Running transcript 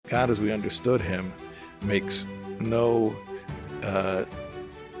God as we understood him makes no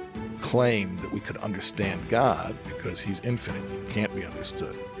claim that we could understand God because he's infinite. He can't be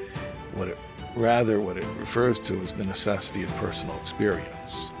understood. What it refers to is the necessity of personal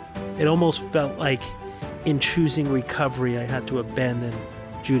experience. It almost felt like in choosing recovery, I had to abandon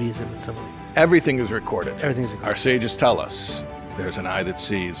Judaism in some way. Everything is recorded. Everything's recorded. Our sages tell us there's an eye that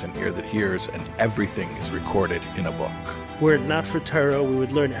sees, an ear that hears, and everything is recorded in a book. Were it not for Torah, we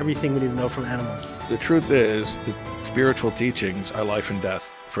would learn everything we need to know from animals. The truth is that spiritual teachings are life and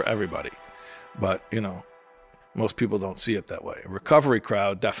death for everybody. But, most people don't see it that way. A recovery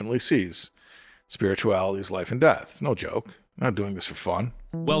crowd definitely sees spirituality is life and death. It's no joke. I'm not doing this for fun.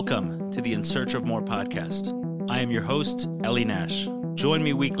 Welcome to the In Search of More podcast. I am your host, Ellie Nash. Join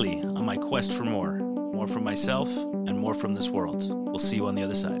me weekly on my quest for more from myself and more from this world. We'll see you on the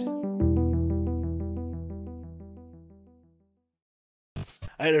other side.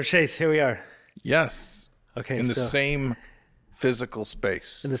 All right, Shais, here we are. Yes. Okay, in the same physical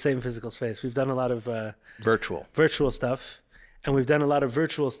space. In the same physical space. We've done a lot of virtual stuff, and we've done a lot of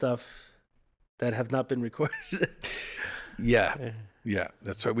virtual stuff that have not been recorded. Yeah,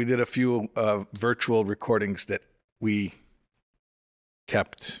 that's right. We did a few virtual recordings that we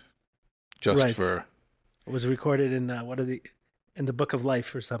kept just for. It was recorded in in the Book of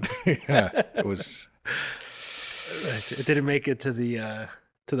Life or something. Yeah, it was. Right. It didn't make it to the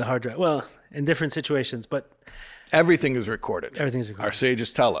hard drive. Well, in different situations, but everything is recorded. Everything's recorded. Our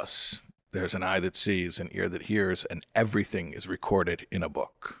sages tell us there's an eye that sees, an ear that hears, and everything is recorded in a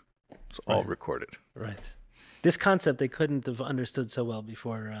book. It's all recorded. Right. This concept they couldn't have understood so well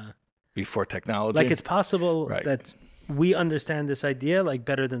before. Before technology. Like it's possible that we understand this idea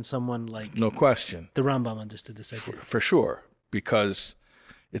better than someone like. No question. The Rambam understood this idea. For sure, because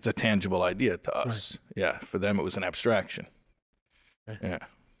it's a tangible idea to us. Right. Yeah, for them it was an abstraction. Right. Yeah.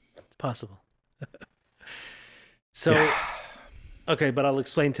 It's possible. Okay, but I'll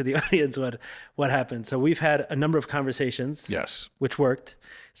explain to the audience what happened. So we've had a number of conversations. Yes. Which worked.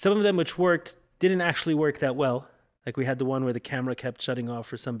 Some of them which worked didn't actually work that well. Like we had the one where the camera kept shutting off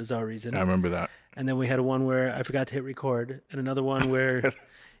for some bizarre reason. I remember that. And then we had one where I forgot to hit record, and another one where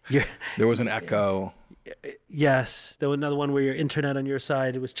there was an echo. Yes. There was another one where your internet on your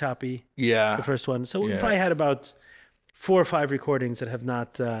side, it was choppy. Yeah. The first one. So we probably had about 4 or 5 recordings that have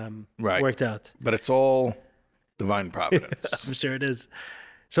not worked out. But it's all divine providence. I'm sure it is.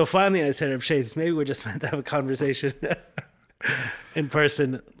 So finally I said, Shais, maybe we're just meant to have a conversation in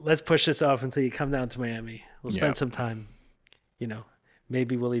person. Let's push this off until you come down to Miami. We'll spend some time.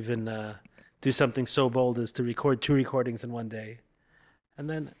 Maybe we'll even do something so bold as to record 2 recordings in one day. And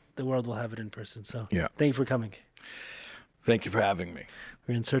then the world will have it in person. So thank you for coming. Thank you for having me.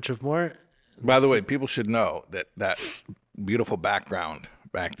 We're in search of more. By the way, people should know that beautiful background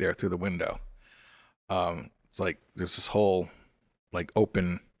back there through the window. It's like there's this whole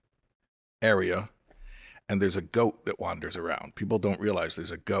open area, and there's a goat that wanders around. People don't realize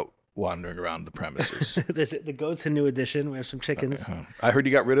there's a goat wandering around the premises. The goat's a new addition. We have some chickens. I heard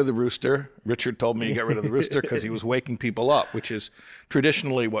you got rid of the rooster. Richard told me you got rid of the rooster because he was waking people up, which is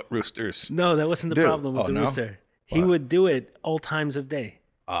traditionally what roosters No, that wasn't the problem with the rooster. He would do it all times of day.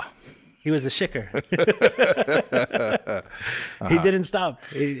 He was a shicker. He didn't stop.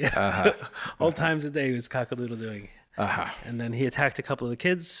 All times of day he was cock-a-doodle doing. And then he attacked a couple of the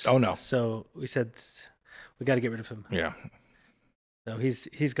kids. Oh, no. So we said, we got to get rid of him. Yeah. So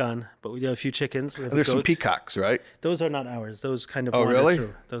he's gone, but we do have a few chickens. We have There's some peacocks, right? Those are not ours. Those kind of wander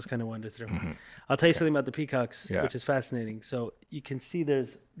through. Mm-hmm. I'll tell you something about the peacocks, which is fascinating. So you can see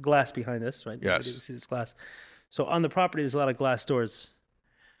there's glass behind us, right? Yes. You can see this glass. So on the property, there's a lot of glass doors.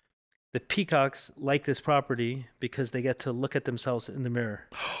 The peacocks like this property because they get to look at themselves in the mirror.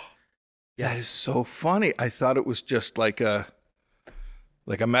 That is so funny. I thought it was just like a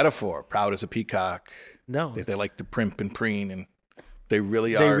metaphor. Proud as a peacock. No. They like to primp and preen, and they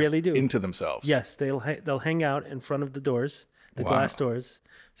really do. Into themselves. Yes, they'll hang out in front of the doors, the glass doors,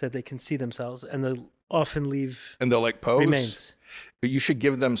 so that they can see themselves, and they'll often leave. And they'll pose. Remains. But you should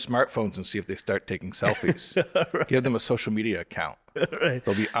give them smartphones and see if they start taking selfies. Right. Give them a social media account. Right.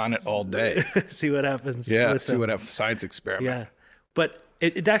 They'll be on it all day. See what happens. Yeah, see what happens. Science experiment. Yeah. But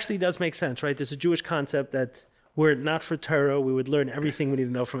it actually does make sense, right? There's a Jewish concept that were it not for Torah, we would learn everything we need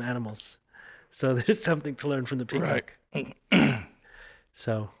to know from animals. So there's something to learn from the peacock. Right.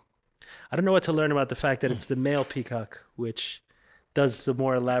 So I don't know what to learn about the fact that it's the male peacock, which does the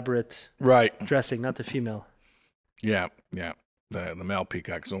more elaborate dressing, not the female. Yeah. The male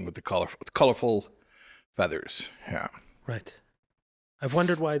peacock is the one with the colorful feathers. Yeah. Right. I've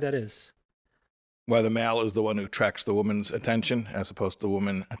wondered why that is. Why the male is the one who attracts the woman's attention as opposed to the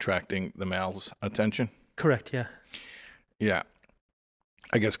woman attracting the male's attention? Correct, yeah. Yeah.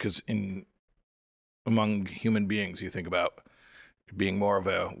 I guess because among human beings, you think about it being more of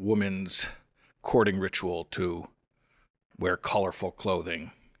a woman's courting ritual to wear colorful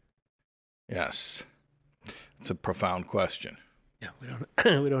clothing. Yes. It's a profound question. Yeah,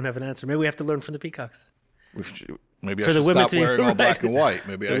 we don't have an answer. Maybe we have to learn from the peacocks. Maybe I should stop wearing all black and white.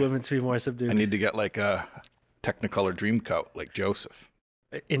 Maybe the women to be more subdued. I need to get like a Technicolor dream coat, like Joseph.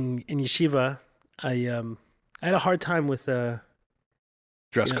 In yeshiva, I had a hard time with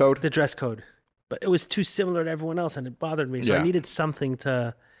dress code. The dress code, but it was too similar to everyone else, and it bothered me. So I needed something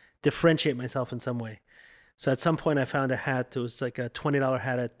to differentiate myself in some way. So at some point, I found a hat. It was like a $20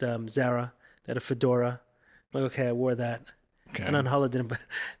 hat at Zara. That had a fedora. I'm like, okay, I wore that. Okay. And on holiday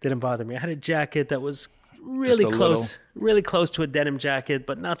didn't bother me. I had a jacket that was really close to a denim jacket,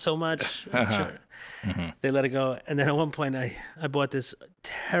 but not so much. Sure. Mm-hmm. They let it go. And then at one point, I bought this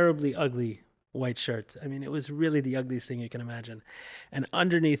terribly ugly white shirt. I mean, it was really the ugliest thing you can imagine. And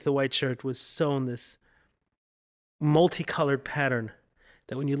underneath the white shirt was sewn this multicolored pattern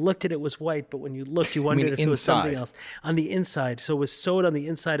that when you looked at it was white, but when you looked, you wondered if it was something else. On the inside. So it was sewed on the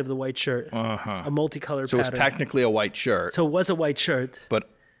inside of the white shirt, a multicolored pattern. So it was technically a white shirt. So it was a white shirt. But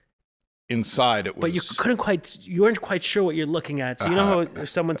inside it was... But you weren't quite sure what you're looking at. So you know how if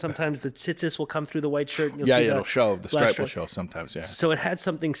someone sometimes, the tzitzis will come through the white shirt and you'll see it'll show. The stripe will show sometimes, yeah. So it had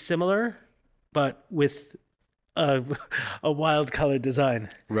something similar, but with a wild colored design.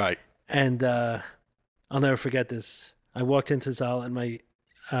 Right. And I'll never forget this. I walked into Zal and my...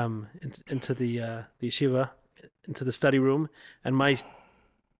 into the yeshiva, into the study room, and my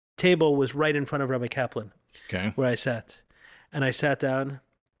table was right in front of Rabbi Kaplan, where I sat. And I sat down,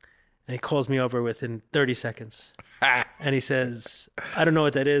 and he calls me over within 30 seconds. And he says, I don't know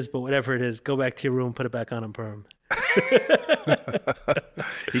what that is, but whatever it is, go back to your room, put it back on perm.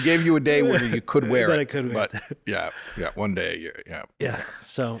 He gave you a day where you could wear it. I could wear it. Yeah, one day a year, yeah. Yeah,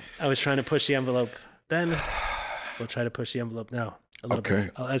 so I was trying to push the envelope then. We'll try to push the envelope now. A little bit.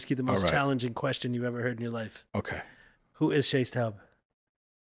 I'll ask you the most challenging question you've ever heard in your life. Okay. Who is Shais Taub?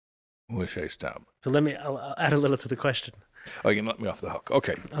 Who is Shais Taub? So I'll add a little to the question. Oh, you can let me off the hook.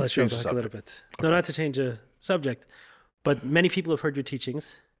 Okay. I'll let you off the hook a little bit. Okay. No, not to change the subject, but many people have heard your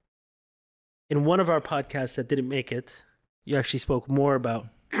teachings. In one of our podcasts that didn't make it, you actually spoke more about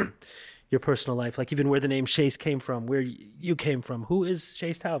your personal life, like even where the name Shais came from, where you came from. Who is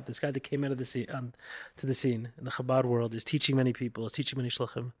Shais Taub? This guy that came out of the scene, to the scene in the Chabad world, is teaching many people, is teaching many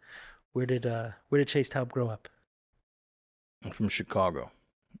shluchim. Where did Shais Taub grow up? I'm from Chicago,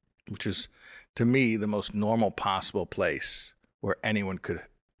 which is, to me, the most normal possible place where anyone could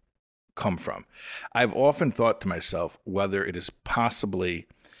come from. I've often thought to myself whether it is possibly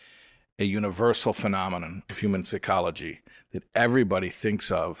a universal phenomenon of human psychology that everybody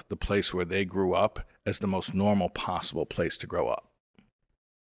thinks of the place where they grew up as the most normal possible place to grow up.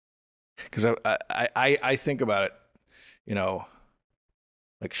 Because I think about it,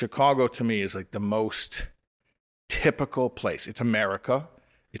 like Chicago to me is like the most typical place. It's America,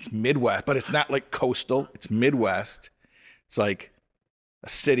 it's Midwest, but it's not like coastal, it's Midwest. It's like a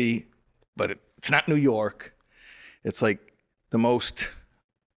city, but it's not New York. It's like the most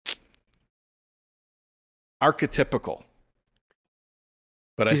archetypical.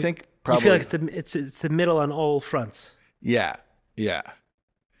 But I think probably... You feel like it's the middle on all fronts. Yeah.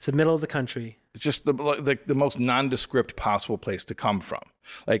 It's the middle of the country. It's just the most nondescript possible place to come from.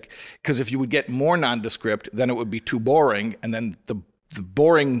 Like, because if you would get more nondescript, then it would be too boring, and then the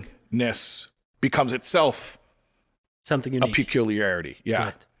boringness becomes itself something unique. A peculiarity. Yeah.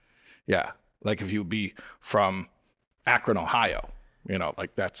 Right. Yeah. Like if you would be from Akron, Ohio,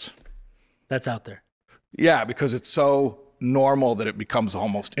 like that's out there. Yeah, because it's so normal that it becomes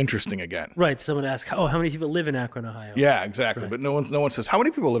almost interesting again. Right. Someone asks, how many people live in Akron, Ohio? Yeah, exactly. Right. But no one says, how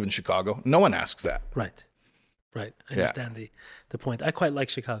many people live in Chicago? No one asks that. Right. I understand the point. I quite like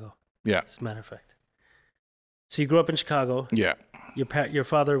Chicago. Yeah. As a matter of fact. So you grew up in Chicago. Yeah. Your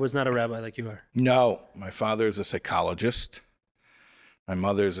father was not a rabbi like you are. No. My father is a psychologist. My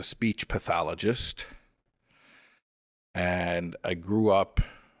mother is a speech pathologist. And I grew up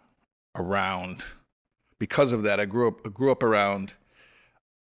around... Because of that, I grew up around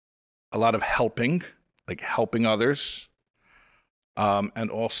a lot of helping others, and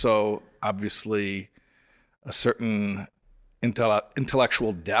also obviously a certain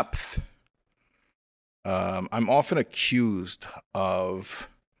intellectual depth. I'm often accused of,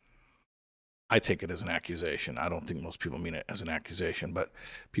 I take it as an accusation. I don't think most people mean it as an accusation, but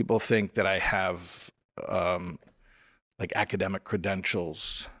people think that I have like academic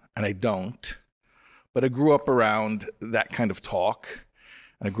credentials, and I don't. But I grew up around that kind of talk,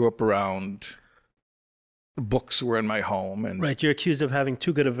 and I grew up around books were in my home, and Right, you're accused of having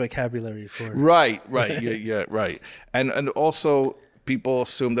too good a vocabulary for. right, yeah, right, and also people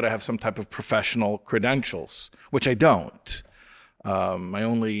assume that I have some type of professional credentials, which I don't. My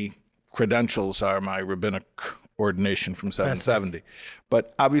only credentials are my rabbinic ordination from 770,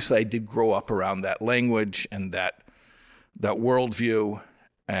 but obviously I did grow up around that language and that worldview,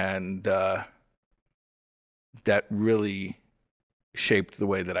 and that really shaped the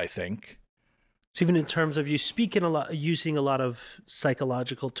way that I think. So even in terms of you speak using a lot of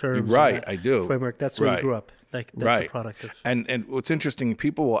psychological terms, right? I do framework. That's where you grew up. Like that's a product of. And what's interesting,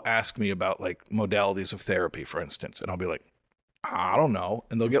 people will ask me about like modalities of therapy, for instance, and I'll be like, I don't know,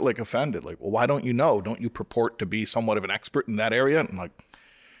 and they'll get like offended, like, well, why don't you know? Don't you purport to be somewhat of an expert in that area? And I'm like,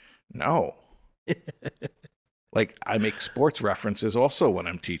 no. Like I make sports references also when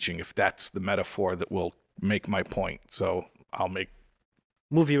I'm teaching, if that's the metaphor that will make my point. So I'll make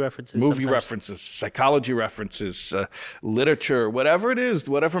movie references, psychology references, literature, whatever it is,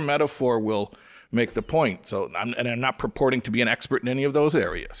 whatever metaphor will make the point. So I'm not purporting to be an expert in any of those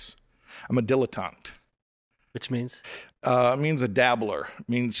areas. I'm a dilettante. Which means? Means a dabbler.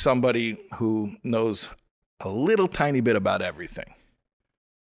 Means somebody who knows a little tiny bit about everything.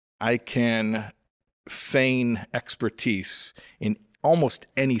 I can feign expertise in almost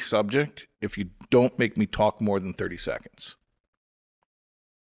any subject if you don't make me talk more than 30 seconds.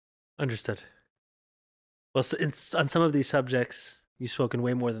 Understood. Well, on some of these subjects, you've spoken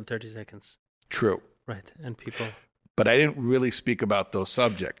way more than 30 seconds. True. Right. And people. But I didn't really speak about those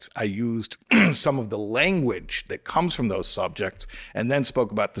subjects. I used some of the language that comes from those subjects and then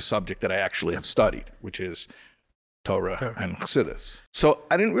spoke about the subject that I actually have studied, which is Torah and Chassidus. So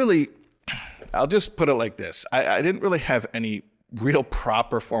I didn't really, I'll just put it like this. I didn't really have any real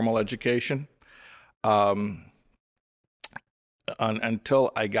proper formal education.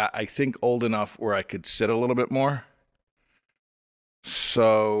 Until I got, I think, old enough where I could sit a little bit more.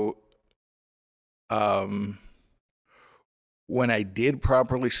 So, when I did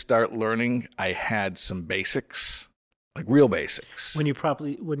properly start learning, I had some basics, like real basics. When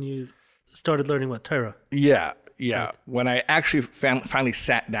you started learning what, Torah? Yeah. Right. When I actually finally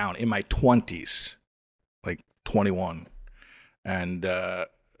sat down in my 20s, like 21, and I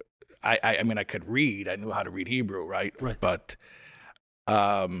mean, I could read. I knew how to read Hebrew, right? Right. But,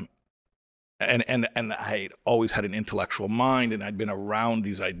 and I always had an intellectual mind, and I'd been around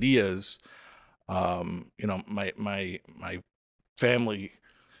these ideas. My family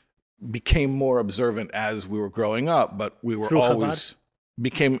became more observant as we were growing up, but we were through always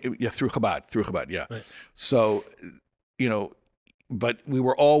Chabad? Through Chabad, yeah. Right. So, but we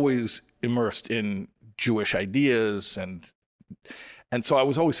were always immersed in Jewish ideas, and so I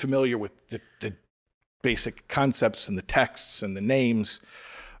was always familiar with the basic concepts and the texts and the names,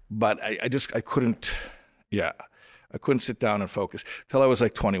 but I couldn't sit down and focus till I was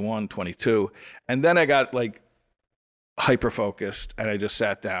like 21, 22. And then I got like hyper-focused and I just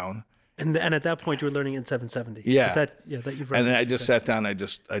sat down. And at that point you were learning in 770. Yeah. That you've and then I just sat down. I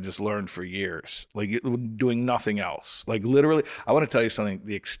just learned for years, like doing nothing else. Like literally, I want to tell you something,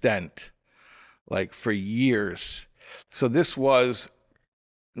 the extent, like for years. So this was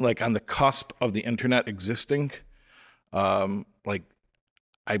like on the cusp of the internet existing. Like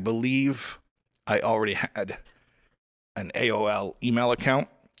I believe I already had an AOL email account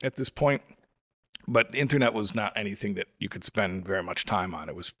at this point, but the internet was not anything that you could spend very much time on.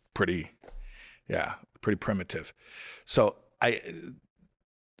 It was pretty primitive. So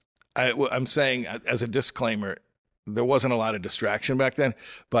I'm saying as a disclaimer, there wasn't a lot of distraction back then,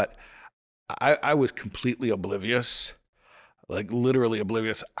 but I was completely oblivious, like literally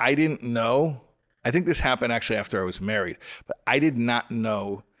oblivious. I didn't know. I think this happened actually after I was married, but I did not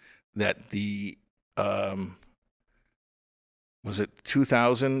know that the was it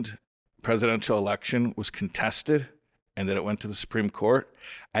 2000 presidential election was contested and that it went to the Supreme Court.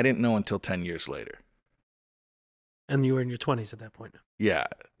 I didn't know until 10 years later. And you were in your 20s at that point. Yeah,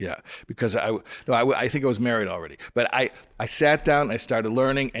 because I think I was married already. But I sat down, I started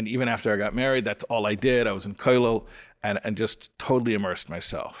learning, and even after I got married, that's all I did. I was in kollel and just totally immersed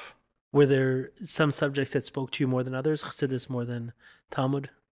myself. Were there some subjects that spoke to you more than others? Chassidus more than Talmud,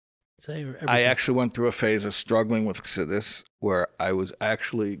 say? Or everything? I actually went through a phase of struggling with Chassidus where I was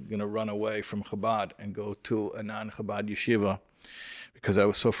actually going to run away from Chabad and go to a non-Chabad yeshiva because I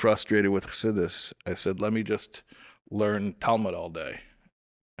was so frustrated with Chassidus. I said, let me just learn Talmud all day,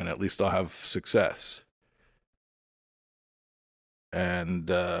 and at least I'll have success. And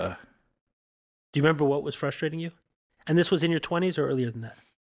do you remember what was frustrating you? And this was in your 20s or earlier than that?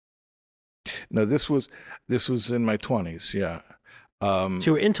 No, this was in my 20s. Yeah. So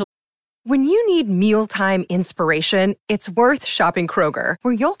you were into When you need mealtime inspiration, it's worth shopping Kroger,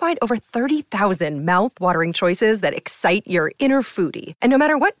 where you'll find over 30,000 mouth-watering choices that excite your inner foodie. And no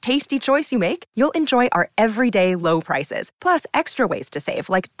matter what tasty choice you make, you'll enjoy our everyday low prices, plus extra ways to save,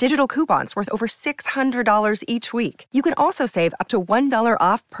 like digital coupons worth over $600 each week. You can also save up to $1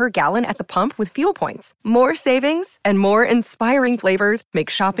 off per gallon at the pump with fuel points. More savings and more inspiring flavors make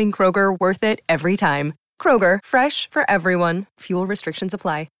shopping Kroger worth it every time. Kroger, fresh for everyone. Fuel restrictions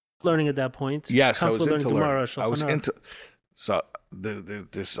apply. learning at that point. Yes, I was into learning. Shulchan I was Aruch. into so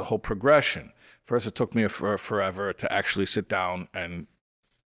this whole progression. First, it took me forever to actually sit down and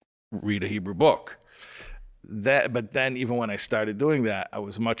read a Hebrew book. But then, even when I started doing that, I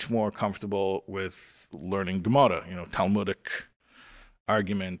was much more comfortable with learning Gemara, Talmudic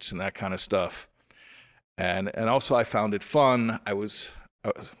arguments and that kind of stuff. And also, I found it fun. When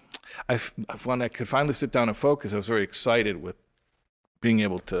I could finally sit down and focus, I was very excited with being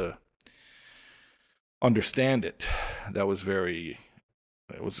able to understand it. It was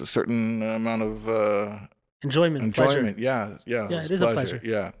a certain amount of enjoyment. Pleasure. Yeah, it is a pleasure.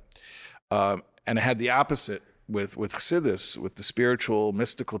 Yeah, and I had the opposite with Chassidus, with the spiritual,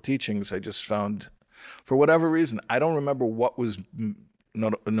 mystical teachings. I just found, for whatever reason, I don't remember what was,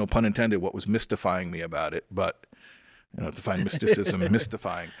 no pun intended, what was mystifying me about it, but to find mysticism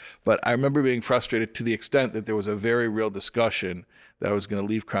mystifying. But I remember being frustrated to the extent that there was a very real discussion that I was going to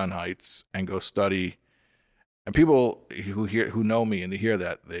leave Crown Heights and go study. And people who know me and they hear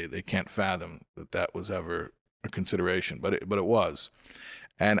that, they can't fathom that was ever a consideration, but it was.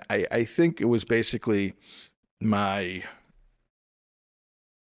 And I think it was basically my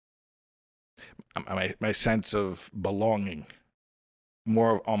sense of belonging,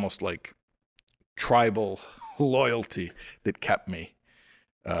 more almost like tribal loyalty that kept me.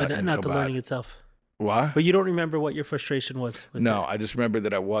 But not the learning itself. What? But you don't remember what your frustration was? No, I just remember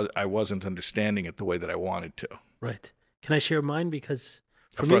that I wasn't understanding it the way that I wanted to. Right. Can I share mine? Because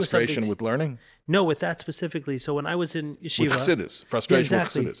for me, frustration with learning? No, with that specifically. So when I was in yeshiva, with Chassidus, frustration with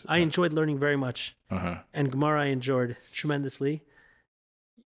Chassidus. I enjoyed learning very much, and Gemara I enjoyed tremendously.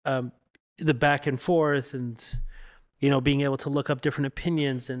 The back and forth, and being able to look up different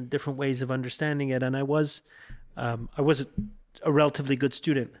opinions and different ways of understanding it. And I was a relatively good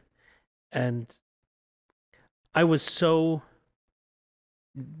student, and I was so,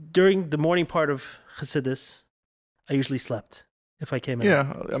 during the morning part of Chassidus, I usually slept if I came in.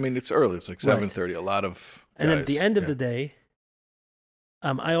 Yeah, I mean, it's early. It's like 7:30. A lot of And then at the end of the day,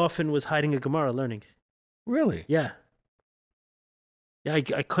 I often was hiding a Gemara learning. Really? Yeah. Yeah,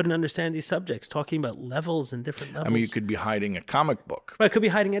 I couldn't understand these subjects, talking about levels and different levels. I mean, you could be hiding a comic book. I could be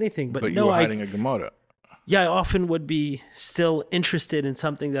hiding anything, but you were hiding a Gemara. Yeah, I often would be still interested in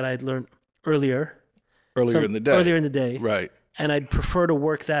something that I'd learned earlier in the day. Earlier in the day. Right. And I'd prefer to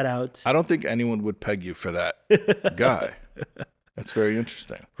work that out. I don't think anyone would peg you for that guy. That's very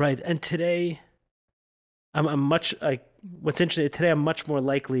interesting. Right. And today, what's interesting, today I'm much more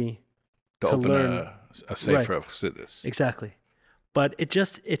likely to open learn a sefer of Chassidus. Exactly. But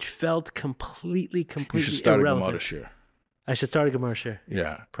it felt completely You should start irrelevant. a Gemara share. I should start a Gemara share.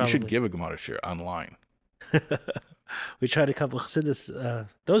 Yeah. Probably. You should give a Gemara share online. We tried a couple of Chassidus.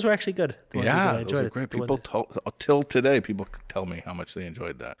 Those were actually good. Those were great. People till today, people tell me how much they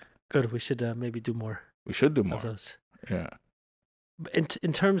enjoyed that. Good. We should maybe do more. We should do more of those. Yeah.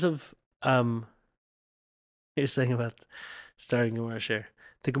 In terms of you're saying about starting Gemara share,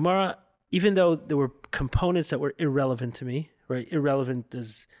 the Gemara, even though there were components that were irrelevant to me, right? Irrelevant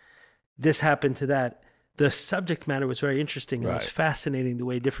as this happened to that. The subject matter was very interesting. It was fascinating the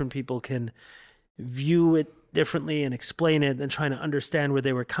way different people can view it differently and explain it and trying to understand where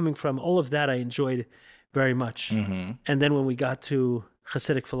they were coming from. All of that I enjoyed very much. Mm-hmm. And then when we got to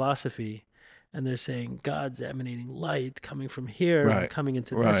Hasidic philosophy, and they're saying God's emanating light coming from here and coming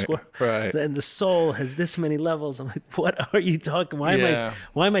into this world, and the soul has this many levels. I'm like, what are you talking? Why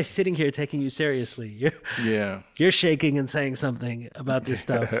am I sitting here taking you seriously? You're shaking and saying something about this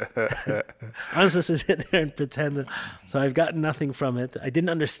stuff. I'm supposed to sit there and pretend. So I've gotten nothing from it. I didn't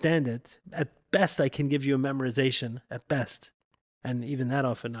understand it. At best, I can give you a memorization. At best, and even that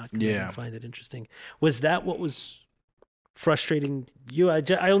often not. I find it interesting. Was that what was frustrating you?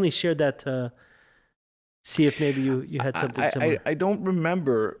 I only shared that to see if maybe you had something similar. I don't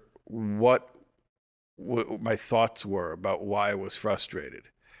remember what my thoughts were about why I was frustrated.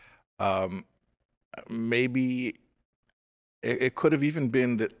 Maybe it could have even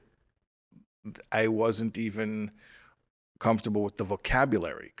been that I wasn't even comfortable with the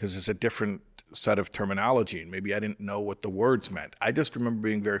vocabulary, because it's a different set of terminology, and maybe I didn't know what the words meant. I just remember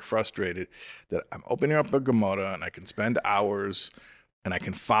being very frustrated that I'm opening up a Gemara and I can spend hours and I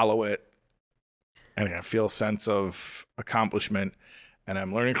can follow it and I can feel a sense of accomplishment, and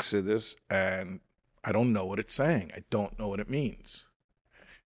I'm learning Chassidus and I don't know what it's saying. I don't know what it means.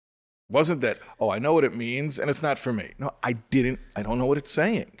 It wasn't that, I know what it means and it's not for me. No, I don't know what it's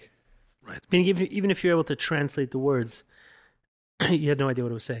saying. Right. I mean, even if you're able to translate the words, you had no idea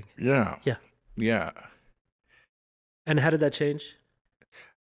what it was saying. Yeah. Yeah. Yeah. And how did that change?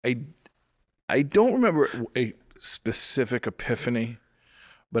 I don't remember a specific epiphany,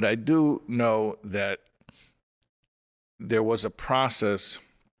 but I do know that there was a process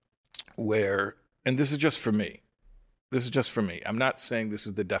where, and this is just for me. I'm not saying this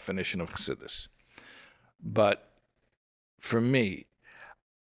is the definition of Chassidus, but for me,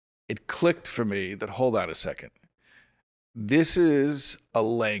 it clicked for me that, hold on a second, this is a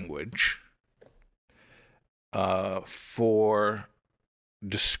language for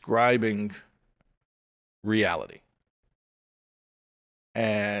describing reality.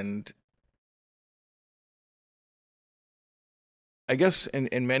 And I guess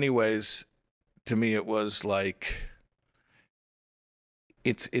in many ways, to me, it was like,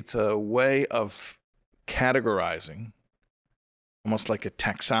 it's a way of categorizing, almost like a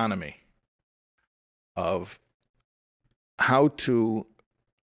taxonomy of how to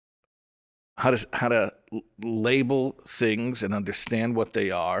label things and understand what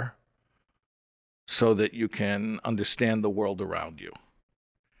they are so that you can understand the world around you.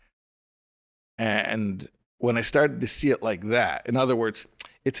 And when I started to see it like that, in other words,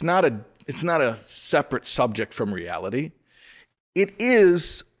 it's not a separate subject from reality. It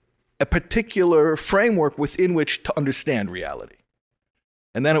is a particular framework within which to understand reality.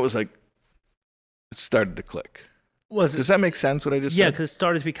 And then it was like, it started to click. Does that make sense, what I just said? Yeah, because it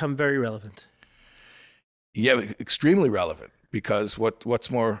started to become very relevant. Yeah, extremely relevant, because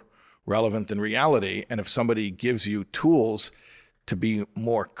what's more relevant than reality? And if somebody gives you tools to be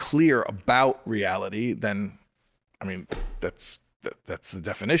more clear about reality, then, I mean, that's the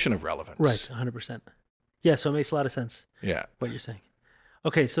definition of relevance. Right, 100%. Yeah, so it makes a lot of sense. Yeah. What you're saying.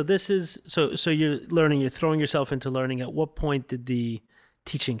 Okay, so this is, so you're learning, you're throwing yourself into learning. At what point did the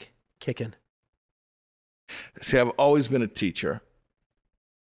teaching kick in? See, I've always been a teacher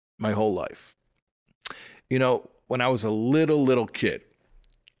my whole life. You know, when I was a little kid,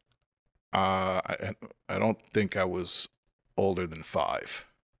 I don't think I was older than 5.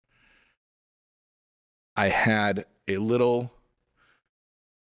 I had a little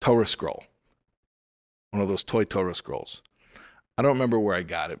Torah scroll, one of those toy Torah scrolls. I don't remember where I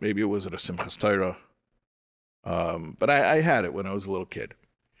got it. Maybe it was at a Simchas Torah. But I had it when I was a little kid.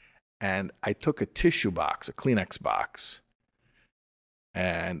 And I took a tissue box, a Kleenex box,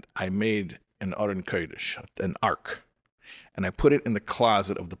 and I made an Aron Kodesh, an ark. And I put it in the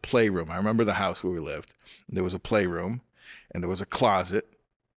closet of the playroom. I remember the house where we lived. There was a playroom, and there was a closet.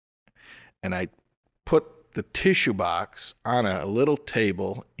 And I put the tissue box on a little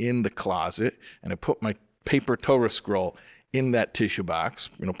table in the closet, and I put my paper Torah scroll in that tissue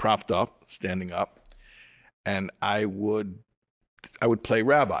box, propped up, standing up. And I would play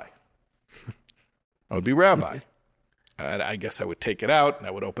Rabbi. I would be Rabbi. And I guess I would take it out and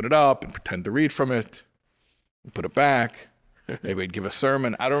I would open it up and pretend to read from it, and put it back. Maybe I'd give a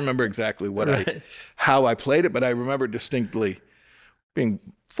sermon. I don't remember exactly how I played it, but I remember distinctly being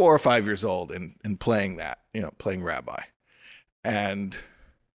 4 or 5 years old and playing that, playing Rabbi. And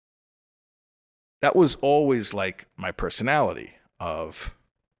that was always like my personality of,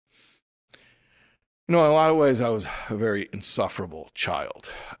 in a lot of ways, I was a very insufferable child.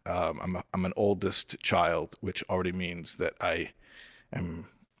 I'm an oldest child, which already means that I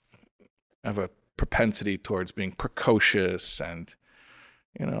have a propensity towards being precocious and,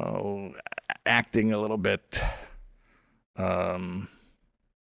 acting a little bit. How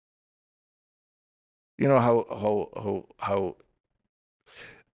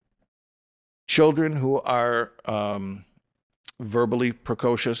children who are verbally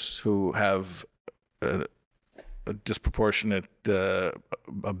precocious, who have a disproportionate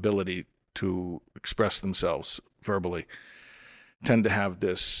ability to express themselves verbally, tend to have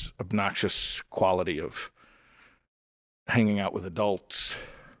this obnoxious quality of hanging out with adults,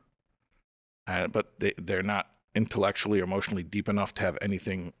 but they're not intellectually or emotionally deep enough to have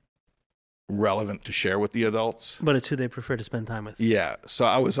anything relevant to share with the adults. But it's who they prefer to spend time with. Yeah, so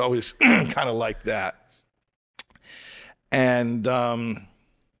I was always kind of like that. And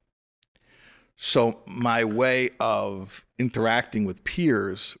so my way of interacting with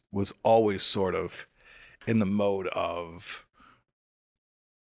peers was always sort of in the mode of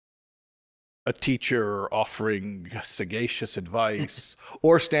a teacher offering sagacious advice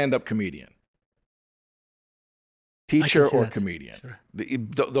or stand-up comedian. Teacher or comedian. Sure.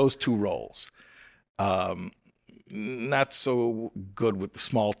 Those two roles. Not so good with the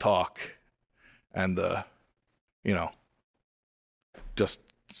small talk and the, just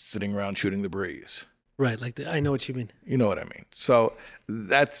sitting around shooting the breeze. Right, I know what you mean. You know what I mean. So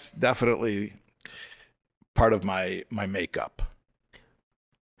that's definitely part of my makeup.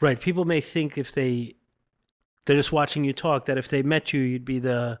 Right. People may think if they're just watching you talk, that if they met you, you'd be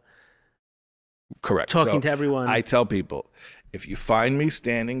the correct talking to everyone. I tell people, if you find me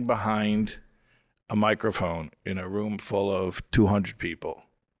standing behind a microphone in a room full of 200 people,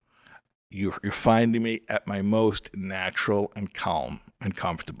 you're finding me at my most natural and calm and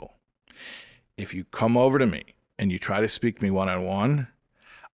comfortable. If you come over to me and you try to speak to me one-on-one,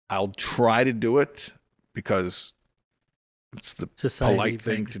 I'll try to do it because it's the polite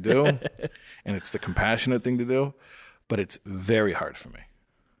thing to do and it's the compassionate thing to do, but it's very hard for me.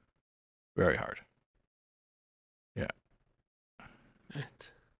 Very hard. Yeah.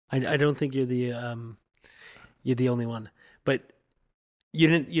 I don't think you're the only one, but you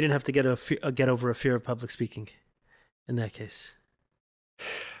didn't have to get over a fear of public speaking in that case.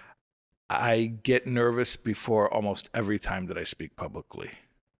 I get nervous before almost every time that I speak publicly.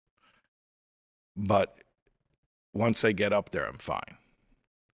 But once I get up there, I'm fine.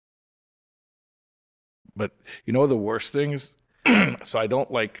 But the worst thing is, so I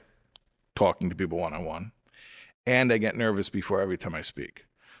don't like talking to people one-on-one, and I get nervous before every time I speak.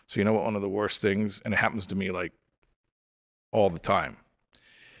 So you know what one of the worst things, and it happens to me like all the time,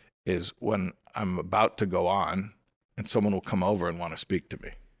 is when I'm about to go on and someone will come over and want to speak to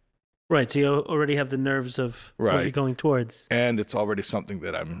me. Right, so you already have the nerves of what you're going towards. And it's already something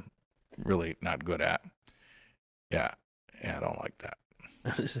that I'm really not good at. Yeah, I don't like that.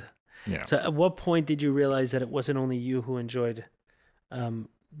 Yeah. So at what point did you realize that it wasn't only you who enjoyed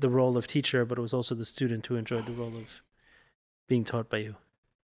the role of teacher, but it was also the student who enjoyed the role of being taught by you?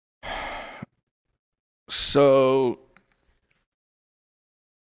 So,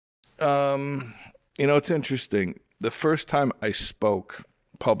 it's interesting. The first time I spoke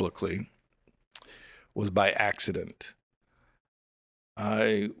publicly was by accident.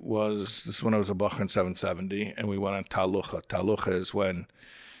 This is when I was a Bach in 770, and we went on Talucha. Talucha is when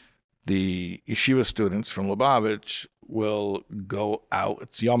the yeshiva students from Lubavitch will go out.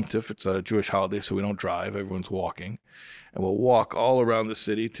 It's Yom Tif, it's a Jewish holiday, so we don't drive. Everyone's walking. And we'll walk all around the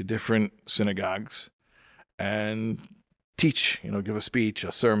city to different synagogues and teach, give a speech,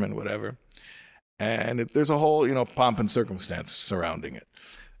 a sermon, whatever. And there's a whole, pomp and circumstance surrounding it.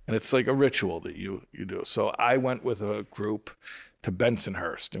 And it's like a ritual that you do. So I went with a group to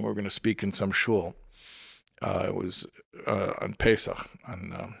Bensonhurst, and we were going to speak in some shul. It was on Pesach,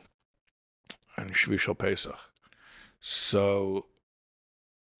 on Shvishal Pesach. So,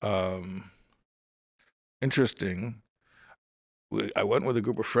 interesting. I went with a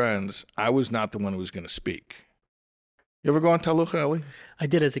group of friends. I was not the one who was going to speak. You ever go on Talucha, Ellie? I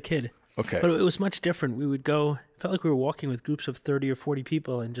did as a kid. Okay. But it was much different. We would go, felt like we were walking with groups of 30 or 40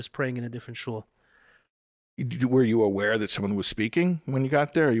 people and just praying in a different shul. Were you aware that someone was speaking when you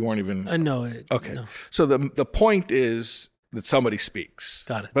got there, or you weren't even? No. Okay. No. So the point is that somebody speaks.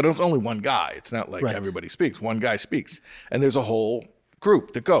 Got it. But it's only one guy. It's not like everybody speaks. One guy speaks. And there's a whole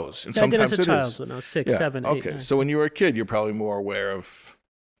group that goes. And sometimes I did as a child is. when I was 6, 7, 8. Okay. 9. So when you were a kid, you're probably more aware of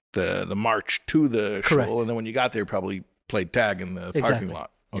the march to the shul. And then when you got there, you probably played tag in the parking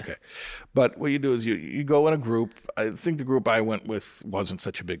lot. Okay. Yeah. But what you do is you go in a group. I think the group I went with wasn't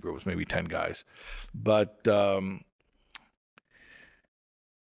such a big group. It was maybe 10 guys. But so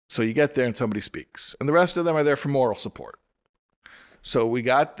you get there and somebody speaks. And the rest of them are there for moral support. So we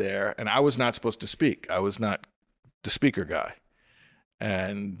got there, and I was not supposed to speak. I was not the speaker guy.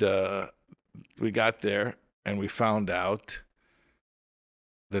 And we got there, and we found out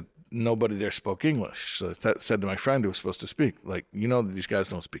that nobody there spoke English. So I said to my friend who was supposed to speak, like, that these guys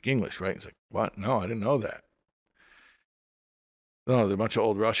don't speak English, right? He's like, what? No, I didn't know that. No, they're a bunch of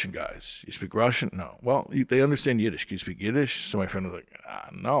old Russian guys. You speak Russian? No. Well, they understand Yiddish. Can you speak Yiddish? So my friend was like,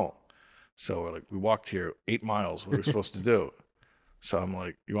 no. So we're like, we walked here 8 miles. What are we supposed to do? So I'm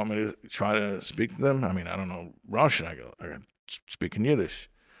like, you want me to try to speak to them? I mean, I don't know Russian. I can speak in Yiddish.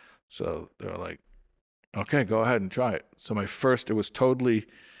 So they were like, okay, go ahead and try it. So it was totally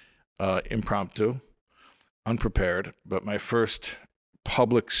impromptu, unprepared, but my first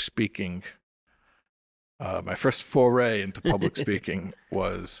public speaking, my first foray into public speaking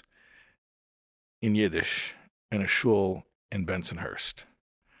was in Yiddish in a shul in Bensonhurst.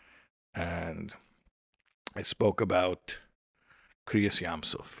 And I spoke about Kriyas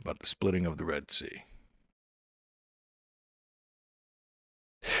Yamsuf, about the splitting of the Red Sea.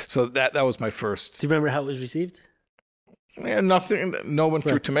 So that was my first. Do you remember how it was received? Yeah, nothing. No one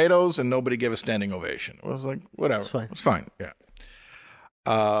threw Right. tomatoes, and nobody gave a standing ovation. It was like whatever. It's fine. Yeah.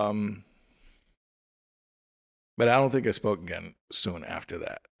 But I don't think I spoke again soon after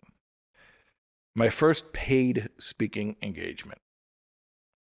that. My first paid speaking engagement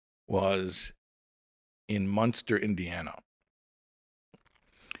was in Munster, Indiana.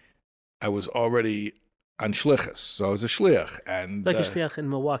 I was already on shlichus, so I was a shliach. And Like a shliach in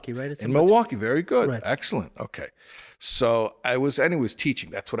Milwaukee, right? It's in Milwaukee, very good. Right. Excellent. Okay. So I was teaching.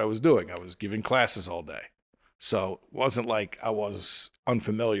 That's what I was doing. I was giving classes all day. So it wasn't like I was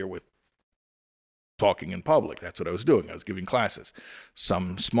unfamiliar with talking in public. That's what I was doing. I was giving classes.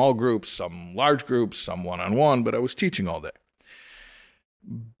 Some small groups, some large groups, some one-on-one, but I was teaching all day.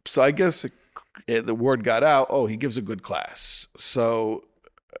 So I guess the word got out, oh, he gives a good class. So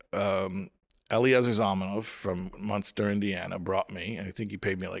Eliezer Zalmanov from Munster, Indiana, brought me, and I think he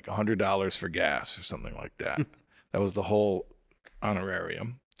paid me like $100 for gas or something like that. That was the whole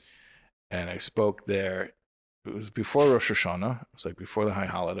honorarium. And I spoke there. It was before Rosh Hashanah. It was like before the high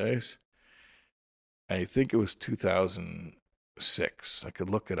holidays. I think it was 2006. I could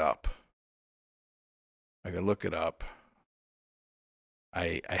look it up. I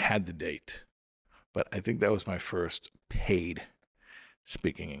had the date. But I think that was my first paid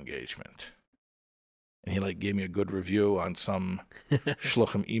speaking engagement. And he like gave me a good review on some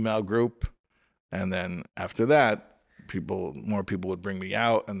shluchim email group. And then after that, more people would bring me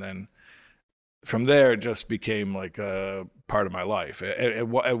out. And then from there, it just became like a part of my life. At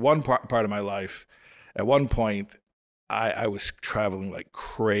one part of my life, at one point, I was traveling like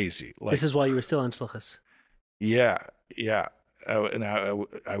crazy. Like, This is while you were still on shlichus. Yeah. And I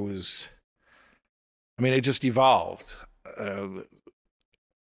was, I mean, it just evolved.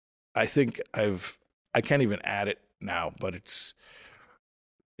 I think I can't even add it now, but it's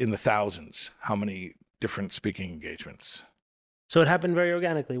in the thousands, how many different speaking engagements. So it happened very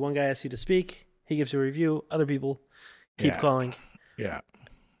organically. One guy asks you to speak. He gives you a review. Other people keep calling. Yeah.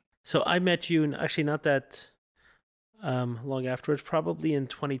 So I met you, actually not that long afterwards, probably in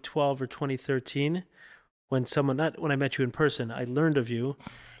 2012 or 2013, not when I met you in person. I learned of you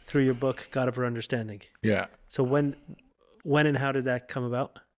through your book, God of Our Understanding. Yeah. So when and how did that come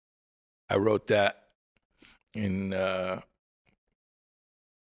about? I wrote that in,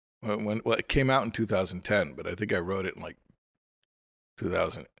 it came out in 2010, but I think I wrote it in like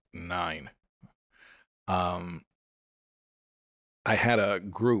 2009. I had a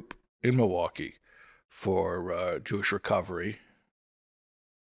group in Milwaukee for Jewish recovery,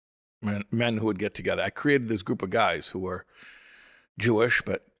 men who would get together. I created this group of guys who were Jewish,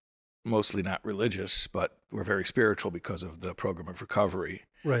 but mostly not religious, but were very spiritual because of the program of recovery.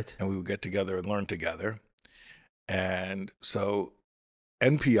 Right. And we would get together and learn together. And so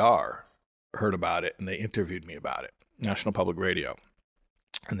NPR heard about it, and they interviewed me about it, National Public Radio.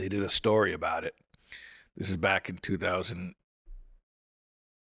 And they did a story about it. This is back in 2007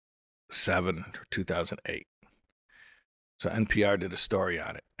 or 2008. So NPR did a story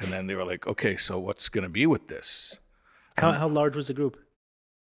on it. And then they were like, okay, so what's going to be with this? How large was the group?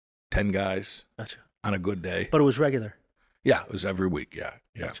 10 guys. Gotcha. On a good day. But it was regular. Yeah, it was every week. Yeah.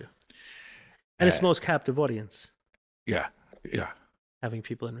 Gotcha. And it's most captive audience. Yeah. Having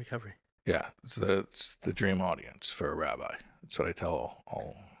people in recovery. Yeah, it's the dream audience for a rabbi. That's what I tell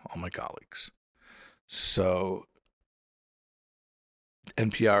all my colleagues. So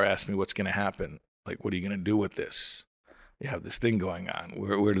NPR asked me what's going to happen. Like, what are you going to do with this? You have this thing going on.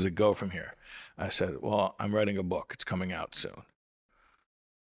 Where does it go from here? I said, well, I'm writing a book. It's coming out soon.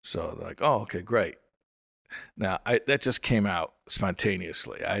 So they're like, oh, okay, great. Now, that just came out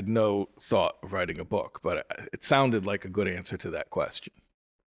spontaneously. I had no thought of writing a book, but it sounded like a good answer to that question.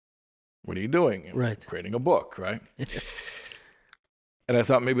 What are you doing? Right. Creating a book, right? And I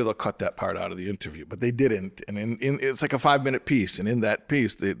thought maybe they'll cut that part out of the interview, but they didn't. And it's like a 5-minute piece, and in that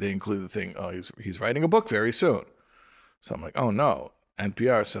piece, they include the thing, oh, he's writing a book very soon. So I'm like, oh, no.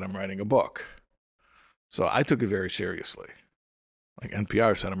 NPR said I'm writing a book. So I took it very seriously. Like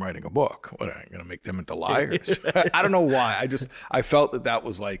NPR said I'm writing a book. What, am I going to make them into liars? I don't know why. I felt that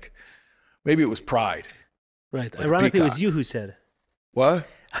was like, maybe it was pride. Right. Like Ironically, it peacock. was you who said. What?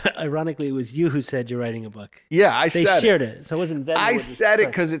 Ironically, it was you who said you're writing a book. Yeah, They shared it. So it wasn't them. I said it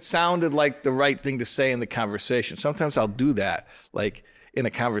because it sounded like the right thing to say in the conversation. Sometimes I'll do that, like in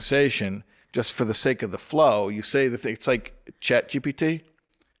a conversation, just for the sake of the flow. You say the thing. It's like ChatGPT.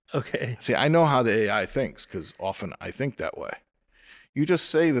 Okay. See, I know how the AI thinks because often I think that way. You just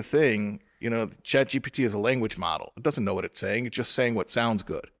say the thing ChatGPT is a language model. It doesn't know what it's saying. It's just saying what sounds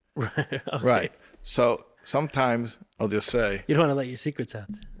good. Right. Okay. Right. So sometimes I'll just say, You don't want to let your secrets out.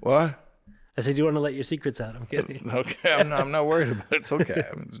 what? I said, you want to let your secrets out. I'm kidding. Okay. I'm not worried about it. It's okay.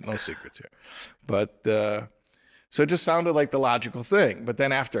 There's no secrets here. But so it just sounded like the logical thing. But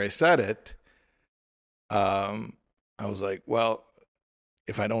then after I said it, I was like, well,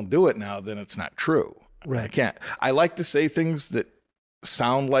 if I don't do it now, then it's not true. Right. I can't. I like to say things that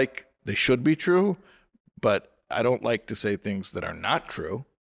sound like they should be true, but I don't like to say things that are not true.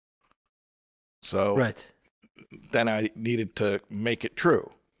 So Right. then I needed to make it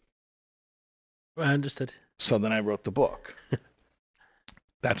true. I understood. So then I wrote the book.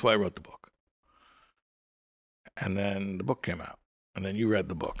 That's why I wrote the book. And then the book came out. And then you read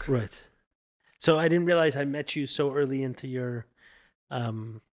the book. Right. So I didn't realize I met you so early into your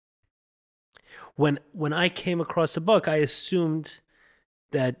when I came across the book, I assumed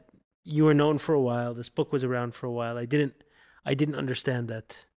that you were known for a while. This book was around for a while. I didn't understand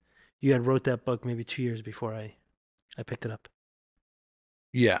that you had wrote that book maybe 2 years before I picked it up.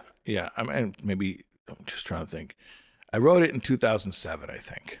 Yeah. I mean, maybe I'm just trying to think. I wrote it in 2007, I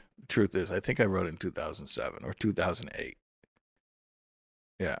think. The truth is, I think I wrote it in 2007 or 2008.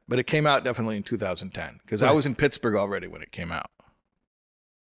 Yeah, but it came out definitely in 2010 because I was in Pittsburgh already when it came out.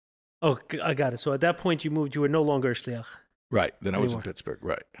 Oh, I got it. So at that point you moved, you were no longer a shliach. Right, then I was in Anymore. Pittsburgh,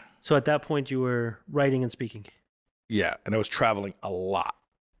 right. So at that point you were writing and speaking. Yeah, and I was traveling a lot.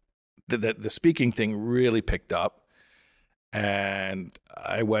 The speaking thing really picked up, and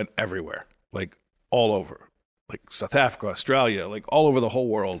I went everywhere, like all over, like South Africa, Australia, like all over the whole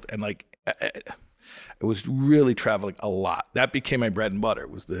world, and like I was really traveling a lot. That became my bread and butter,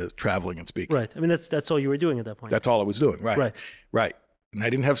 was the traveling and speaking. Right. I mean, that's all you were doing at that point. That's all I was doing, right. Right. And I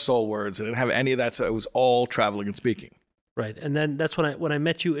didn't have soul words. I didn't have any of that. So it was all traveling and speaking. Right. And then that's when I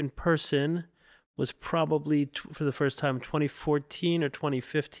met you in person was probably for the first time 2014 or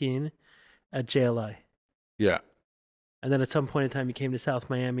 2015 at JLI. Yeah. And then at some point in time you came to South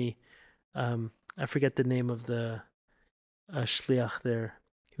Miami. I forget the name of the shliach there.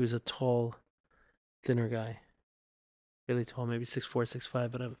 He was a tall, thinner guy. Really tall, maybe 6'4",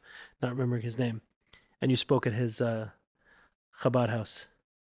 6'5", but I'm not remembering his name. And you spoke at his Chabad house.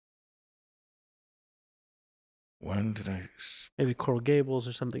 When did I? Maybe Coral Gables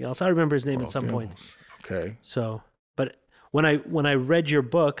or something else. I remember his name at some point. Okay. So, but when I read your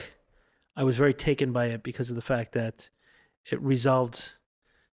book, I was very taken by it because of the fact that it resolved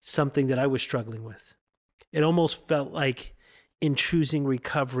something that I was struggling with. It almost felt like in choosing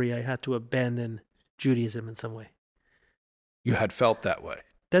recovery, I had to abandon Judaism in some way. You had felt that way.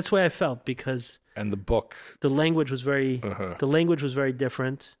 That's the way I felt because and the book, the language was very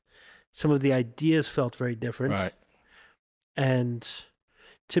different. Some of the ideas felt very different. Right. And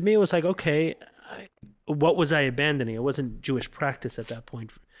to me, it was like, okay, what was I abandoning? It wasn't Jewish practice at that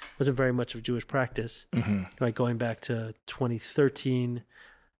point. It wasn't very much of Jewish practice. Mm-hmm. Like going back to 2013,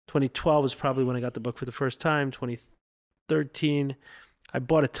 2012 was probably when I got the book for the first time. 2013, I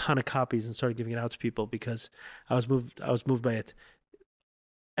bought a ton of copies and started giving it out to people because I was moved by it.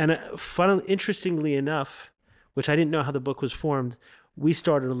 And interestingly enough, which I didn't know how the book was formed, we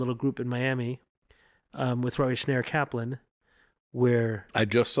started a little group in Miami with Rabbi Schneur Kaplan, where I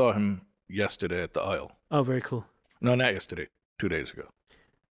just saw him yesterday at the aisle. Oh, very cool. No, not yesterday. 2 days ago.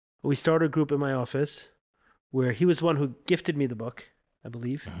 We started a group in my office where he was the one who gifted me the book, I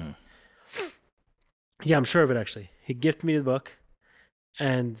believe. Mm-hmm. Yeah, I'm sure of it, actually. He gifted me the book,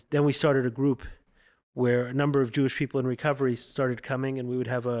 and then we started a group where a number of Jewish people in recovery started coming, and we would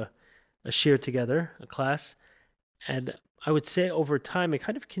have a shir together, a class. And I would say over time, it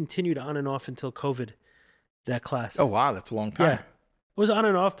kind of continued on and off until COVID, that class. Oh, wow. That's a long time. Yeah. It was on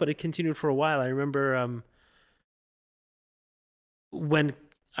and off, but it continued for a while. I remember when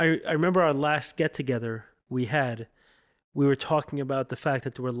I remember our last get-together we were talking about the fact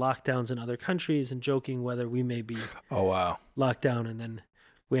that there were lockdowns in other countries and joking whether we may be locked down. And then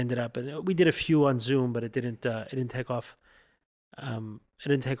we ended up, and we did a few on Zoom, but it didn't take off. It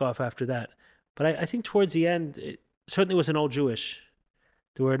didn't take off after that. But I think towards the end, it certainly wasn't all Jewish.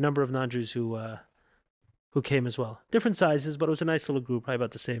 There were a number of non-Jews who came as well. Different sizes, but it was a nice little group, probably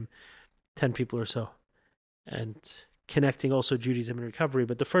about the same, 10 people or so. And connecting also Judaism and recovery.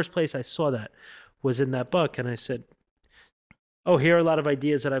 But the first place I saw that was in that book. And I said, oh, here are a lot of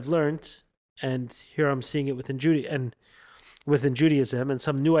ideas that I've learned. And here I'm seeing it within Judaism and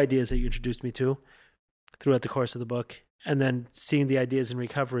some new ideas that you introduced me to throughout the course of the book. And then seeing the ideas in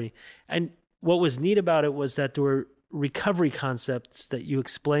recovery. And what was neat about it was that there were recovery concepts that you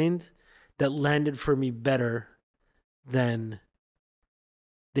explained that landed for me better than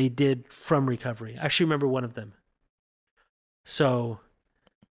they did from recovery. I actually remember one of them. So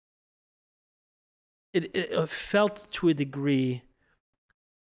it felt to a degree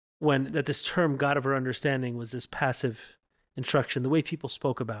that this term God of our understanding was this passive instruction, the way people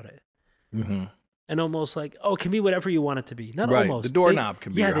spoke about it. Mm-hmm. And almost like, it can be whatever you want it to be. Not right. almost. The doorknob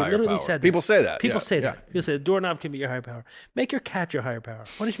can be your higher literally power. said that. People say that. People say that. Yeah. People say the doorknob can be your higher power. Make your cat your higher power.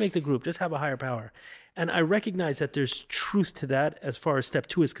 Why don't you make the group? Just have a higher power. And I recognize that there's truth to that as far as step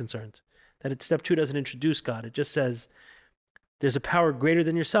 2 is concerned. Step 2 doesn't introduce God. It just says there's a power greater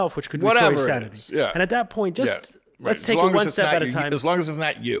than yourself, which could restore your sanity. Yeah. And at that point, just let's As take it long as one it's step not at a you- time. As long as it's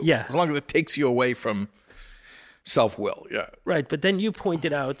not you. Yeah. As long as it takes you away from self-will. Yeah. Right. But then you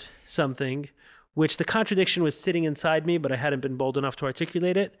pointed out something which the contradiction was sitting inside me, but I hadn't been bold enough to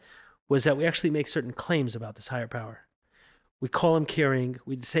articulate it, was that we actually make certain claims about this higher power. We call him caring.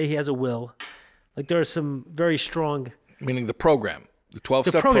 We say he has a will. Like there are some very strong... Meaning the program. The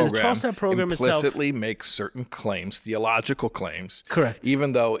 12-step program, program, the 12-step program implicitly itself. makes certain claims, theological claims. Correct.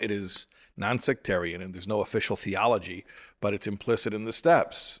 Even though it is non-sectarian and there's no official theology, but it's implicit in the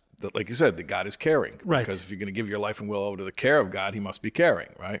steps. That, like you said, that God is caring. Right. Because if you're going to give your life and will over to the care of God, he must be caring,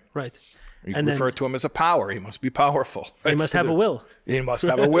 right? Right. You And refer then- to him as a power. He must be powerful. He Right? must So have a will. He must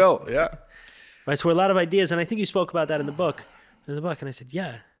have a will, yeah. Right. So a lot of ideas, and I think you spoke about that in the book. And I said,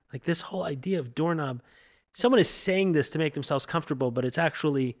 yeah, like this whole idea of doorknob, someone is saying this to make themselves comfortable, but it's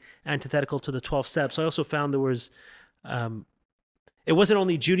actually antithetical to the 12 steps. I also found there was, it wasn't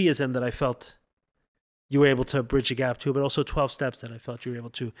only Judaism that I felt you were able to bridge a gap to, but also 12 steps that I felt you were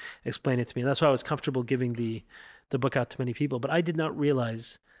able to explain it to me. And that's why I was comfortable giving the book out to many people. But I did not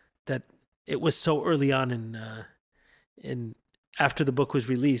realize that it was so early on in after the book was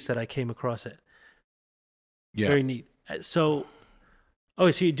released that I came across it. Yeah. Very neat. So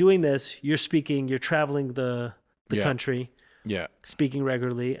you're doing this, you're speaking, you're traveling the Yeah. country, Yeah. speaking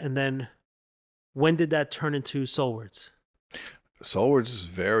regularly, and then when did that turn into Soul Words? Soul Words is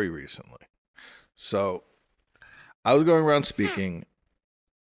very recently. So I was going around speaking.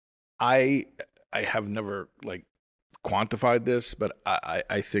 I have never like quantified this, but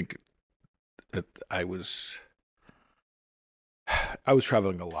I think that I was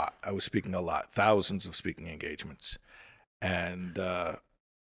traveling a lot. I was speaking a lot, thousands of speaking engagements. And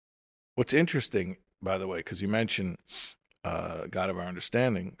what's interesting, by the way, because you mentioned God of our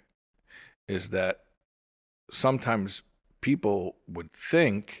understanding, is that sometimes people would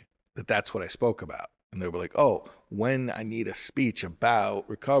think that that's what I spoke about. And they were like, oh, when I need a speech about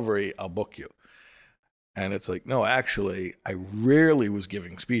recovery, I'll book you. And it's like, no, actually, I rarely was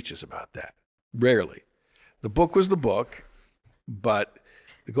giving speeches about that. Rarely. The book was the book, but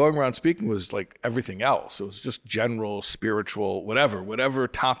the going around speaking was like everything else. It was just general, spiritual, whatever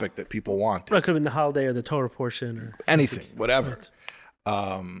topic that people wanted. Right, it could have been the holiday or the Torah portion or Anything, whatever.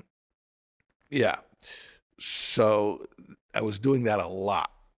 Right. Yeah. So I was doing that a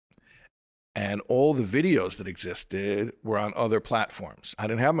lot. And all the videos that existed were on other platforms. I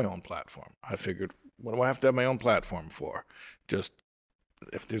didn't have my own platform. I figured, what do I have to have my own platform for? Just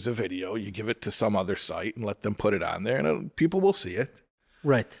if there's a video, you give it to some other site and let them put it on there, and people will see it.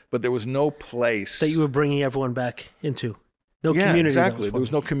 Right. But there was no place That you were bringing everyone back into. No community. Exactly. There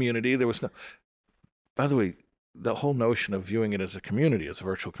was no community. There was no. By the way, the whole notion of viewing it as a community, as a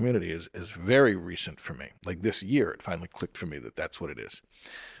virtual community, is very recent for me. Like this year, it finally clicked for me that that's what it is.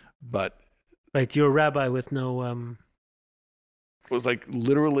 But right, you're a rabbi with no. it was like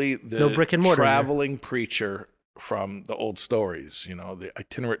literally the No brick and mortar traveling preacher from the old stories. You know, the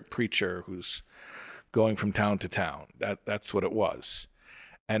itinerant preacher who's going from town to town. That's what it was.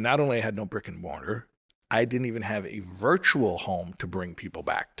 And not only I had no brick and mortar, I didn't even have a virtual home to bring people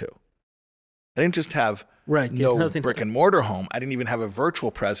back to. I didn't just have no brick and mortar home. I didn't even have a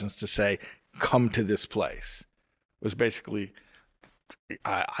virtual presence to say, come to this place. It was basically,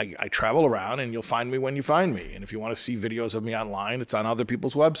 I travel around and you'll find me when you find me. And if you want to see videos of me online, it's on other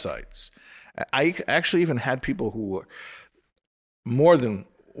people's websites. I actually even had people who were more than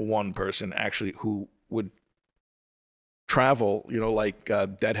one person actually who would travel, like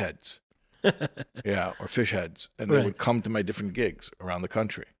deadheads. Yeah, or fish heads. And they would come to my different gigs around the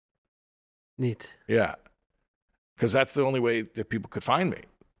country. Neat. Yeah. Because that's the only way that people could find me,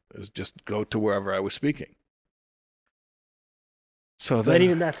 is just go to wherever I was speaking. So then, But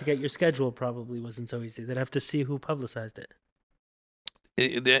even that, to get your schedule probably wasn't so easy. They'd have to see who publicized it.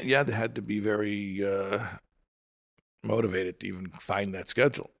 they had to be very motivated to even find that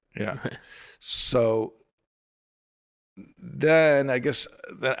schedule. Yeah. Right. So then I guess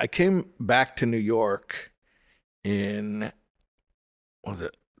that I came back to New York in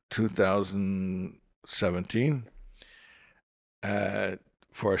 2017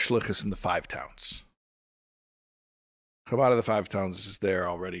 for a shlichus in the 5 towns. Chabad of the 5 towns is there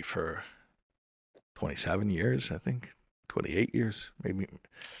already for 27 years, I think, 28 years, maybe.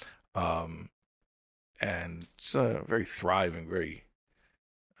 And it's very thriving, very.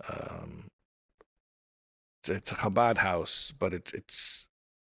 It's a Chabad house, but it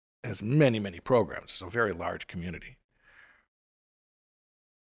has many programs. It's a very large community,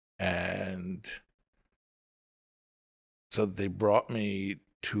 and so they brought me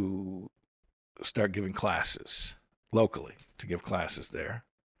to start giving classes locally, to give classes there,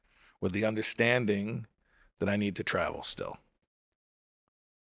 with the understanding that I need to travel still.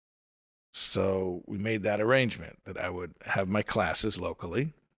 So we made that arrangement that I would have my classes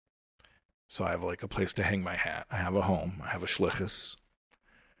locally. So I have like a place to hang my hat. I have a home. I have a shlichus.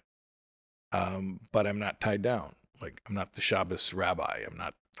 But I'm not tied down. Like, I'm not the Shabbos rabbi. I'm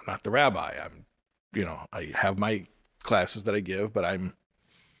not the rabbi. I have my classes that I give, but I'm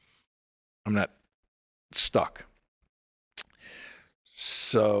not stuck.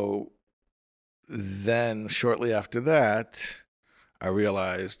 So then shortly after that, I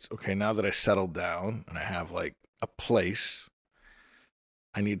realized, okay, now that I settled down and I have like a place,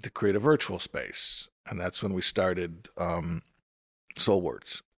 I need to create a virtual space. And that's when we started Soul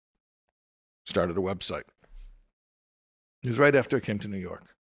Words. Started a website. It was right after I came to New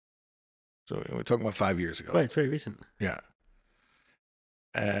York. So we're talking about 5 years ago. Right, it's very recent. Yeah.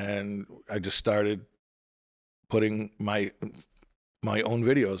 And I just started putting my own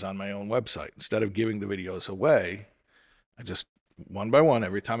videos on my own website. Instead of giving the videos away, I just, one by one,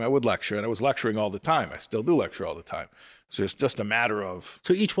 every time I would lecture, and I was lecturing all the time. I still do lecture all the time. So it's just a matter of.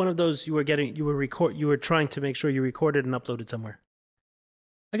 So each one of those you were trying to make sure you recorded and uploaded somewhere.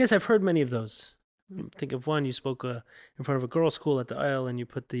 I guess I've heard many of those. Think of one, you spoke in front of a girls' school at the Isle, and you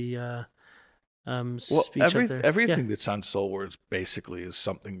put the speech up there. Everything that's on Soul Words basically is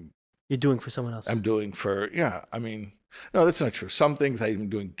something you're doing for someone else. I'm doing for, no, that's not true. Some things I'm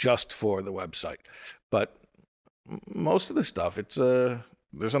doing just for the website, but most of the stuff, there's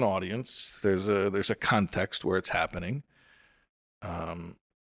an audience, there's a context where it's happening.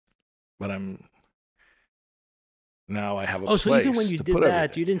 But now I have a place. So even when you to did put that,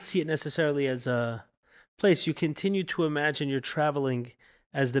 everything. You didn't see it necessarily as a place. You continued to imagine you're traveling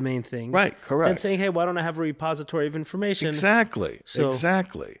as the main thing. Right, correct. And saying, hey, why don't I have a repository of information? Exactly.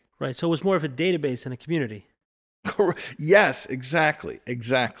 Right. So it was more of a database and a community. Yes, exactly.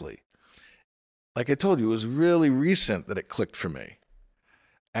 Like I told you, it was really recent that it clicked for me.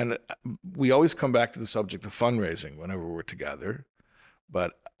 And we always come back to the subject of fundraising whenever we're together.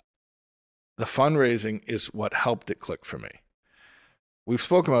 But the fundraising is what helped it click for me. We've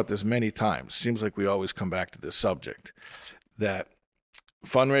spoken about this many times. Seems like we always come back to this subject, that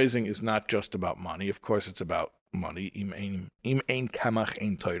fundraising is not just about money. Of course, it's about money. Im ein kamach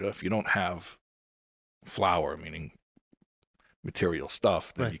ein Torah. If you don't have flour, meaning material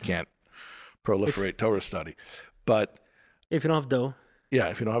stuff, then right. You can't proliferate Torah study. But if you don't have dough. Yeah,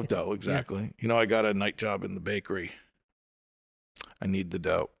 if you don't have dough, exactly. Yeah. I got a night job in the bakery. I need the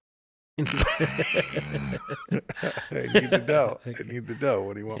dough. I need the dough. I need the dough.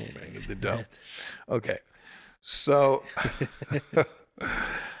 What do you want from me? I need the dough. Okay. So,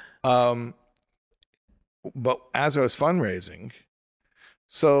 but as I was fundraising,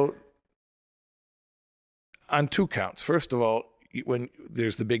 so on 2 counts. First of all, when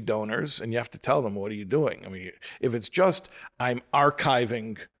there's the big donors and you have to tell them, what are you doing? I mean, if it's just, I'm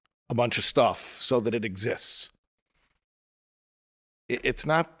archiving a bunch of stuff so that it exists, it's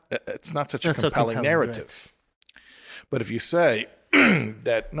not such a compelling narrative. Right. But if you say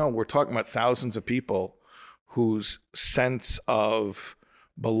that, no, we're talking about thousands of people whose sense of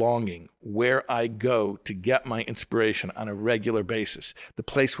belonging, where I go to get my inspiration on a regular basis, the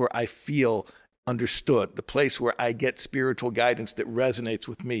place where I feel understood, the place where I get spiritual guidance that resonates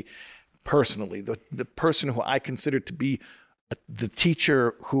with me personally, the person who I consider to be the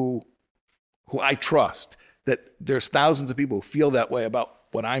teacher who I trust, that there's thousands of people who feel that way about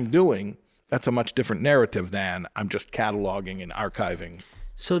what I'm doing. That's a much different narrative than I'm just cataloging and archiving.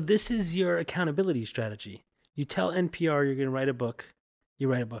 So this is your accountability strategy. You tell NPR you're going to write a book,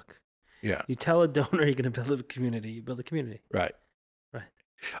 you write a book. Yeah. You tell a donor you're going to build a community, you build a community. Right. Right.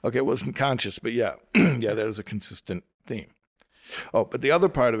 Okay, it wasn't conscious, but yeah, that is a consistent theme. Oh, but the other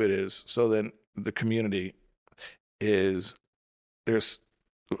part of it is, so then the community is, there's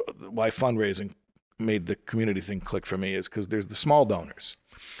why fundraising made the community thing click for me is because there's the small donors.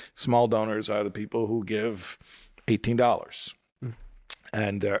 Small donors are the people who give $18.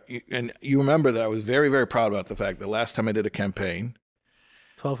 And you remember that I was very, very proud about the fact that last time I did a campaign,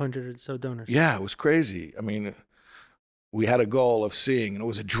 1,200 or so donors. Yeah, it was crazy. I mean, we had a goal of seeing, and it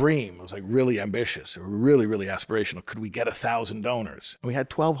was a dream. It was like really ambitious, or really, really aspirational. Could we get 1,000 donors? And we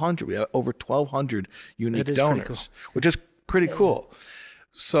had 1,200. We had over 1,200 unique donors, cool. Which is pretty cool.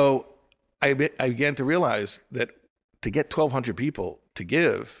 So I began to realize that to get 1,200 people to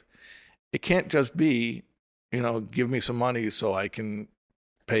give, it can't just be, give me some money so I can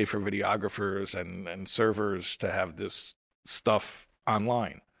pay for videographers and servers to have this stuff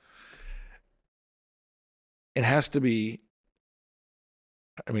online. It has to be,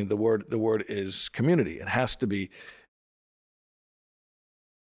 the word is community. It has to be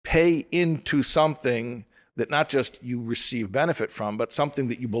pay into something that not just you receive benefit from, but something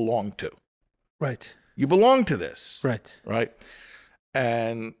that you belong to. Right. You belong to this. Right. Right.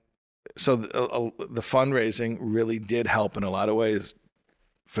 And so the fundraising really did help in a lot of ways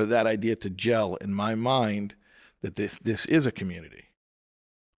for that idea to gel in my mind that this is a community,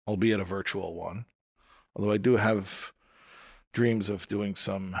 albeit a virtual one. Although I do have dreams of doing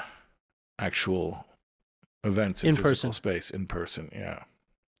some actual events in physical space, in person. Yeah.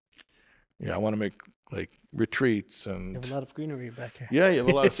 Yeah, I want to make like retreats and. You have a lot of greenery back here. Yeah, you have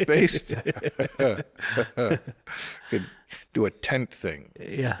a lot of space. Could do a tent thing.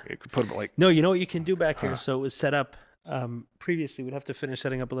 Yeah. You could put them like. No, you know what you can do back here? So it was set up previously. We'd have to finish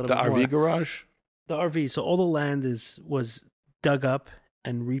setting up a little bit more. The RV garage? The RV. So all the land was dug up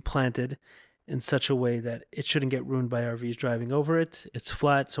and replanted in such a way that it shouldn't get ruined by RVs driving over it. It's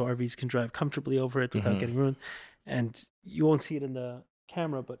flat, so RVs can drive comfortably over it without getting ruined. And you won't see it in the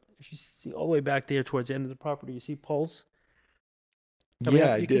camera, but if you see all the way back there towards the end of the property, you see poles.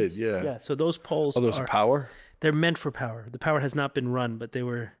 Yeah, I did. Yeah, so those poles are power? They're meant for power. The power has not been run, but they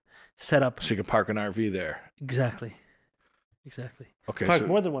were set up. So you can park an RV there. Exactly. Okay. Park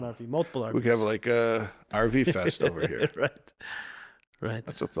more than one RV, multiple RVs. We could have like a RV fest over here. Right.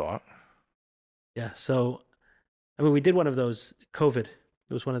 That's a thought. Yeah. So, we did one of those. COVID.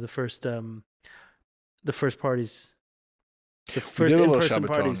 It was one of the first parties. The first in-person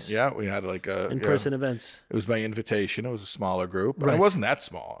parties. Yeah, we had like in-person events. It was by invitation. It was a smaller group. But Right. It wasn't that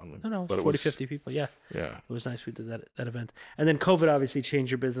small. No, but 40, 50 people. Yeah. Yeah. It was nice we did that event. And then COVID obviously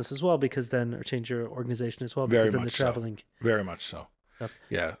changed your business as well or changed your organization as well because Very then much the traveling. So. Very much so. Yep.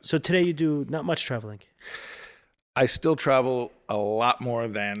 Yeah. So today you do not much traveling. I still travel a lot more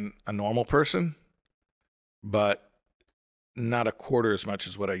than a normal person, but not a quarter as much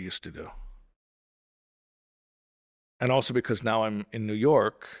as what I used to do. And also because now I'm in New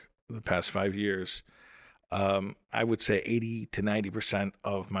York the past 5 years, I would say 80 to 90%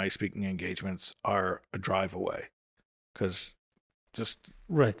 of my speaking engagements are a drive away because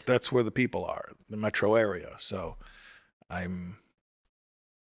that's where the people are, the metro area. So I'm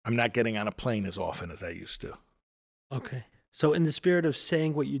not getting on a plane as often as I used to. Okay. So in the spirit of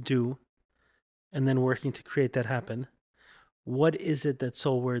saying what you do and then working to create that happen, what is it that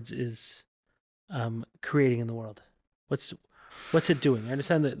Soul Words is creating in the world? What's it doing? I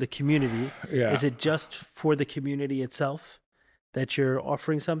understand the community. Yeah. Is it just for the community itself that you're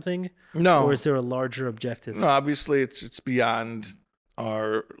offering something? No. Or is there a larger objective? No, obviously it's beyond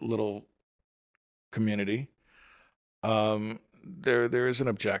our little community. There is an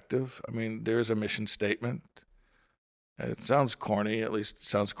objective. there is a mission statement. It sounds corny, at least it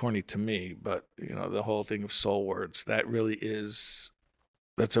sounds corny to me, but the whole thing of soul words,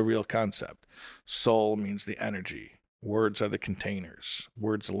 that's a real concept. Soul means the energy. Words are the containers.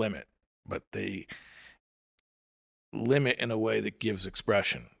 Words limit, but they limit in a way that gives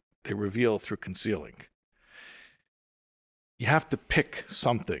expression. They reveal through concealing. You have to pick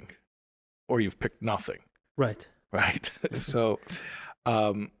something, or you've picked nothing. Right. So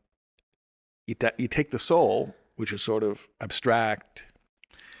you take the soul, which is sort of abstract,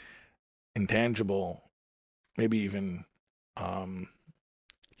 intangible, maybe even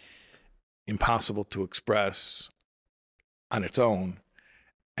impossible to express on its own,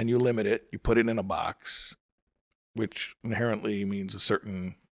 and you limit it, you put it in a box, which inherently means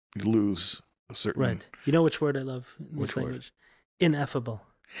you lose a certain... Right. You know which word I love in which this language? Word? Ineffable.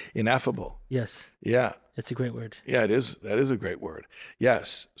 Ineffable. Yes. Yeah. It's a great word. Yeah, it is. That is a great word.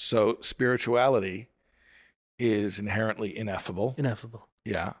 Yes. So spirituality is inherently ineffable. Ineffable.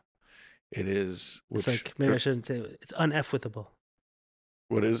 Yeah. It is. It's like, maybe I shouldn't say it. It's uneffable.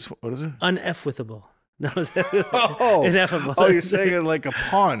 What is it? Uneffable. No, oh, ineffable. Oh, you're saying it like a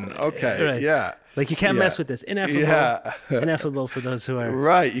pun. Okay. Right. Yeah. Like you can't mess with this. Ineffable. Yeah. Ineffable for those who are.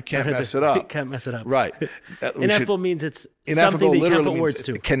 Right. You can't mess it up. You can't mess it up. Right. Ineffable means it's something that you can't put words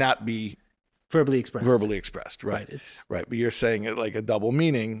to. It cannot be verbally expressed. Right. Right. But you're saying it like a double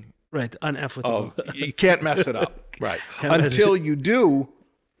meaning. Right. Uneffable. You can't mess it up. Right. Until you do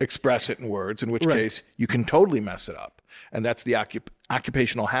express it in words, in which case you can totally mess it up. And that's the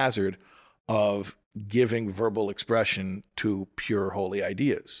occupational hazard of giving verbal expression to pure holy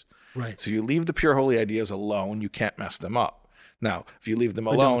ideas. Right. So you leave the pure holy ideas alone, you can't mess them up. Now, if you leave them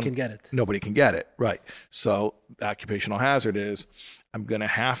But alone, no one can get it. Nobody can get it. Right. So the occupational hazard is I'm going to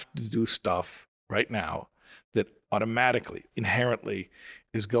have to do stuff right now that automatically, inherently,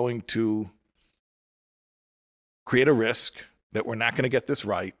 is going to create a risk that we're not going to get this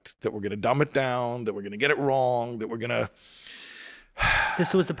right, that we're going to dumb it down, that we're going to get it wrong, that we're going to...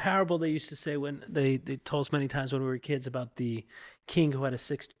 This was the parable they used to say when they told us many times when we were kids about the king who had a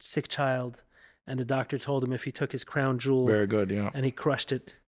sick child, and the doctor told him if he took his crown jewel, Very good, yeah. and he crushed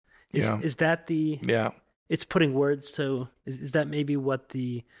it. Yeah. Is that the... Yeah. It's putting words to... Is that maybe what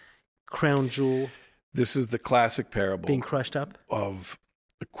the crown jewel... This is the classic parable being crushed up? Of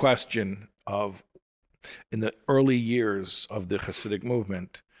the question of, in the early years of the Hasidic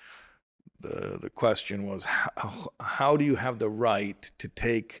movement, the question was, how do you have the right to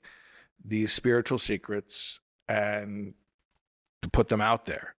take these spiritual secrets and to put them out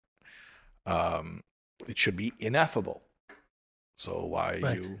there? It should be ineffable. So why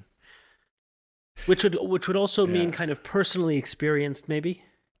Right. you... Which would also mean Yeah. kind of personally experienced, maybe,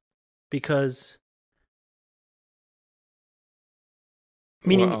 because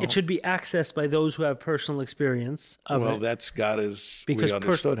meaning Well- it should be accessed by those who have personal experience of Well, it. that's God as Because we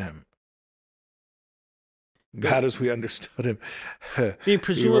understood him. God as we understood him. I mean,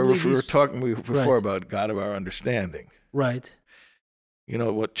 presumably we were these- talking before Right. about God of our understanding. Right. You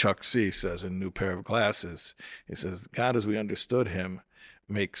know what Chuck C says in New Pair of Glasses? He says, God as we understood him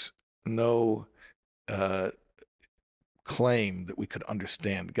makes no claim that we could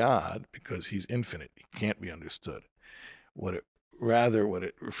understand God because he's infinite. He can't be understood. What it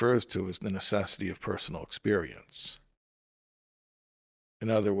refers to is the necessity of personal experience. In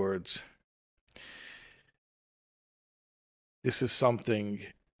other words, this is something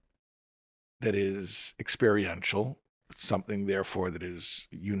that is experiential. It's something, therefore, that is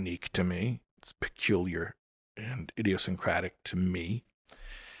unique to me. It's peculiar and idiosyncratic to me.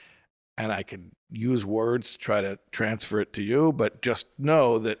 And I could use words to try to transfer it to you, but just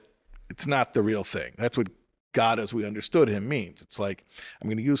know that it's not the real thing. That's what God as we understood him means. It's like, I'm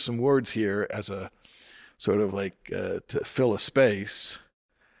going to use some words here as a sort of like to fill a space,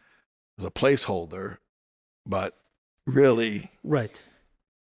 as a placeholder, but really, Right.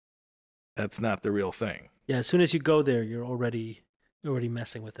 that's not the real thing. Yeah. As soon as you go there, you're already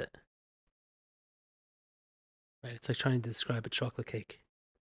messing with it. Right. It's like trying to describe a chocolate cake.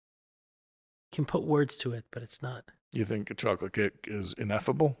 You can put words to it, but it's not. You think a chocolate cake is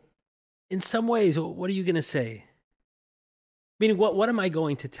ineffable? In some ways, what are you going to say? Meaning, what am I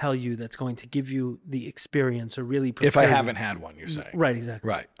going to tell you that's going to give you the experience or really prepare If I you? haven't had one, you're saying. Right, exactly.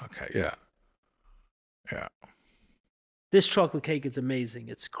 Right. Okay. Yeah. Yeah. This chocolate cake is amazing.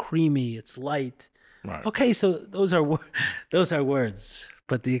 It's creamy. It's light. Right. Okay, so those are words,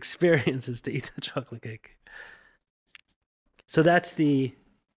 but the experience is to eat the chocolate cake. So that's the...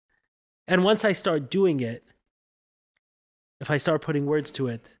 And once I start doing it, if I start putting words to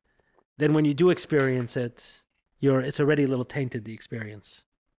it, then when you do experience it, it's already a little tainted, the experience.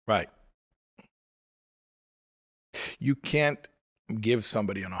 Right. You can't give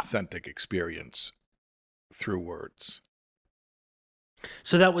somebody an authentic experience through words.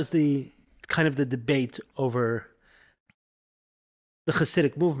 So that was the kind of the debate over the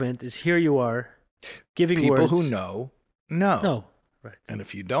Hasidic movement is here you are giving People words. who know. No. Right. And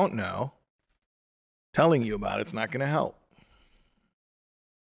if you don't know, telling you about it's not going to help.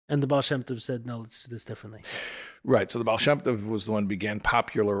 And the Baal Shem Tov said, no, let's do this differently. Right. So the Baal Shem Tov was the one who began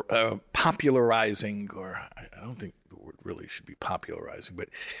popularizing, or I don't think the word really should be popularizing, but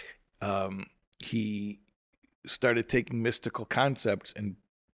he started taking mystical concepts and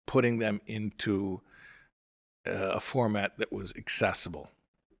putting them into a format that was accessible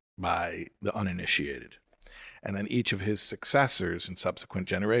by the uninitiated. And then each of his successors in subsequent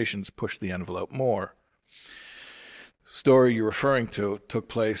generations pushed the envelope more. The story you're referring to took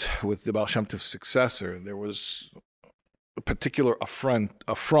place with the Baal Shem Tov's successor. There was a particular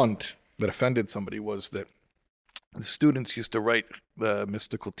affront that offended somebody, was that the students used to write the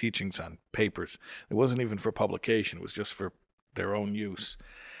mystical teachings on papers. It wasn't even for publication. It was just for their own use.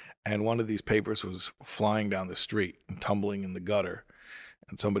 And one of these papers was flying down the street and tumbling in the gutter.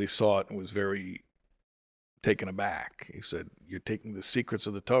 And somebody saw it and was very taken aback. He said, you're taking the secrets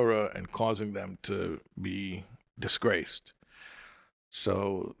of the Torah and causing them to be disgraced.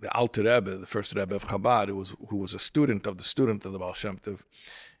 So the Alter Rebbe, the first Rebbe of Chabad, who was a student of the Baal Shem Tov,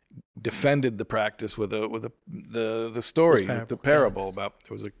 defended the practice with the story, the parable about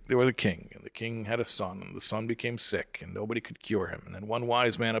there was a king, and the king had a son, and the son became sick, and nobody could cure him. And then one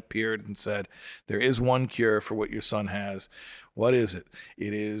wise man appeared and said, "There is one cure for what your son has. What is it?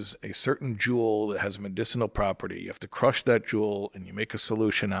 It is a certain jewel that has medicinal property. You have to crush that jewel, and you make a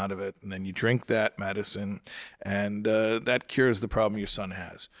solution out of it, and then you drink that medicine, and that cures the problem your son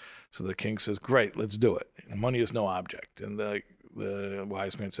has." So the king says, "Great, let's do it. Money is no object." And the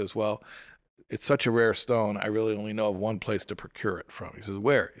wise man says, "Well, it's such a rare stone, I really only know of one place to procure it from." He says,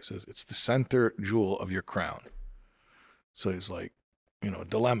 "Where?" He says, "It's the center jewel of your crown." So he's like,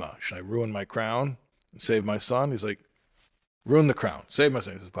 dilemma. Should I ruin my crown and save my son? He's like, ruin the crown, save my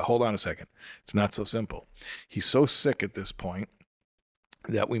son. He says, "But hold on a second. It's not so simple. He's so sick at this point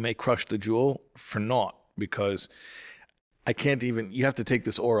that we may crush the jewel for naught, because I can't even, you have to take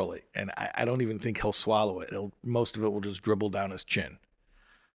this orally, and I don't even think he'll swallow it. Most of it will just dribble down his chin."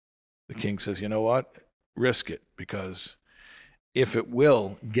 The king says, "You know what? Risk it, because if it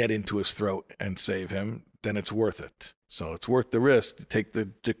will get into his throat and save him, then it's worth it. So it's worth the risk to take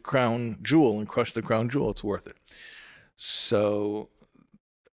the crown jewel and crush the crown jewel. It's worth it." So,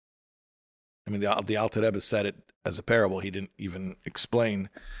 the Alter Rebbe said it as a parable. He didn't even explain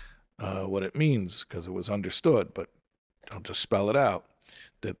what it means, because it was understood, but I'll just spell it out,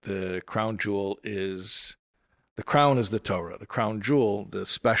 that the crown jewel is, the crown is the Torah. The crown jewel, the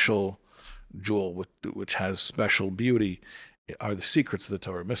special jewel which has special beauty, are the secrets of the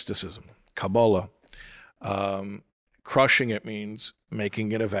Torah, mysticism, Kabbalah. Crushing it means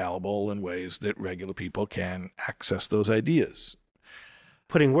making it available in ways that regular people can access those ideas.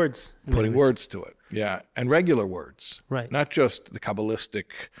 Putting words to it, yeah, and regular words, right? Not just the Kabbalistic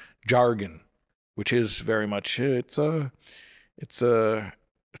jargon, which is very much it's an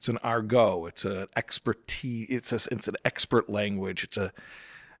argot, it's an expertise, it's an expert language. The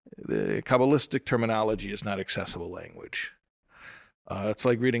Kabbalistic terminology is not accessible language. It's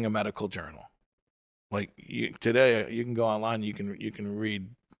like reading a medical journal. Like today, you can go online, you can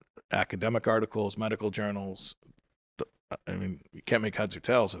read academic articles, medical journals. You can't make heads or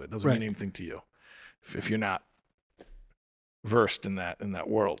tails of it. It doesn't mean anything to you if you're not versed in that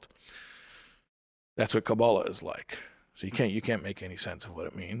world. That's what Kabbalah is like. So you can't make any sense of what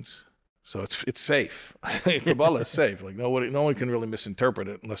it means. So it's safe. Kabbalah is safe. Like no one can really misinterpret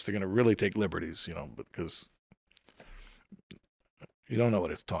it unless they're going to really take liberties, because you don't know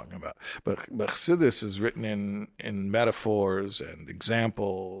what it's talking about. But Chassidus is written in metaphors and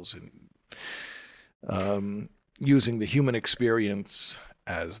examples, and using the human experience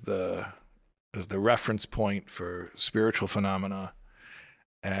as the reference point for spiritual phenomena.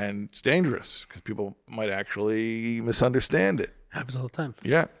 And it's dangerous because people might actually misunderstand it. Happens all the time.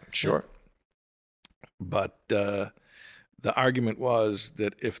 Yeah, sure. Yeah. But the argument was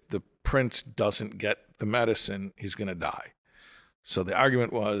that if the prince doesn't get the medicine, he's going to die. So the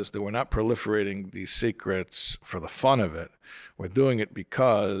argument was that we're not proliferating these secrets for the fun of it. We're doing it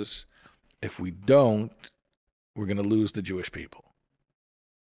because if we don't, we're going to lose the Jewish people.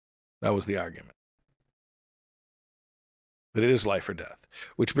 That was the argument. That it is life or death,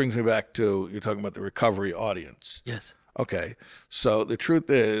 which brings me back to, you're talking about the recovery audience. Yes. Okay. So the truth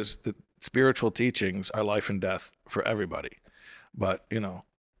is that spiritual teachings are life and death for everybody. But,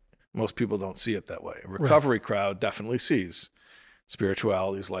 most people don't see it that way. A recovery crowd definitely sees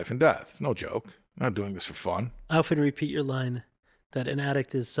spirituality is life and death. It's no joke. I'm not doing this for fun. I often repeat your line that an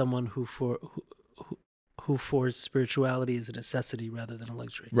addict is someone who for spirituality is a necessity rather than a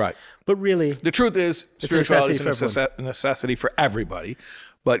luxury. Right. But really, the truth is spirituality is a necessity for everybody,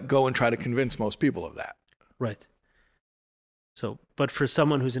 but go and try to convince most people of that. Right. So, but for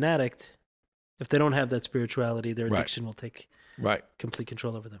someone who's an addict, if they don't have that spirituality, their addiction will take complete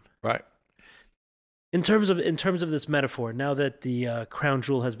control over them. Right. In terms of this metaphor, now that the crown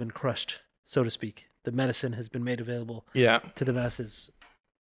jewel has been crushed, so to speak, the medicine has been made available to the masses,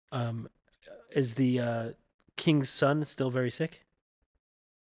 is the king's son still very sick?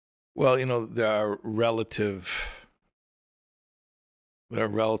 Well, there are relative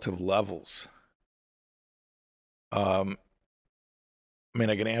levels. I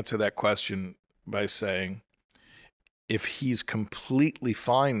can answer that question by saying, if he's completely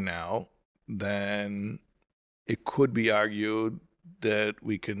fine now, then it could be argued that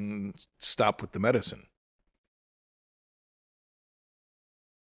we can stop with the medicine.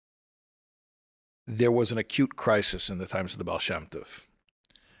 There was an acute crisis in the times of the Baal Shem Tov,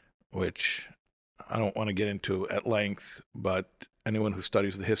 which I don't want to get into at length, but anyone who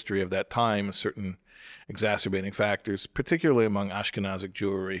studies the history of that time, certain exacerbating factors, particularly among Ashkenazic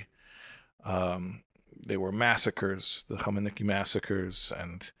Jewry, There were massacres, the Khamenei massacres,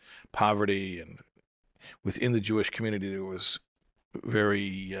 and poverty, and within the Jewish community there was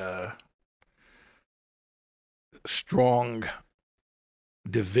very strong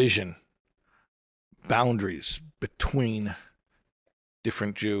division, boundaries between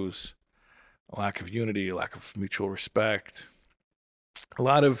different Jews, a lack of unity, a lack of mutual respect, a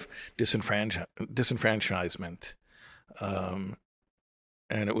lot of disenfranchisement, and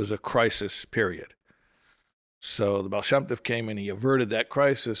it was a crisis period. So the Baal Shem Tov came and he averted that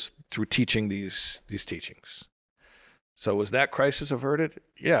crisis through teaching these teachings. So was that crisis averted?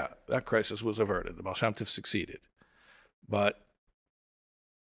 Yeah, that crisis was averted. The Baal Shem Tov succeeded. But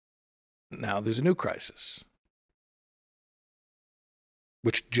now there's a new crisis,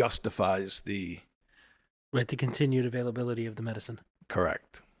 which justifies the continued availability of the medicine.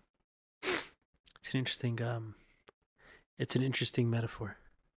 Correct. It's an interesting metaphor.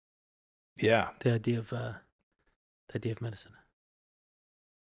 Yeah. The idea of medicine,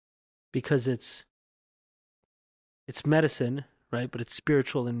 because it's medicine, right? But it's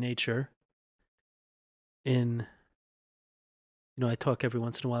spiritual in nature. I talk every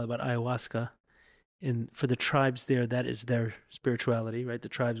once in a while about ayahuasca. For the tribes there, that is their spirituality, right? The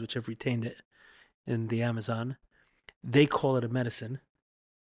tribes which have retained it in the Amazon, they call it a medicine.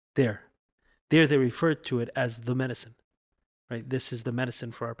 They refer to it as the medicine, right? This is the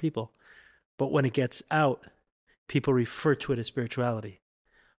medicine for our people. But when it gets out, people refer to it as spirituality.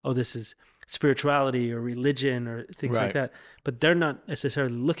 Oh, this is spirituality or religion or things like that. But they're not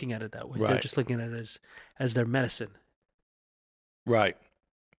necessarily looking at it that way. Right. They're just looking at it as their medicine. Right.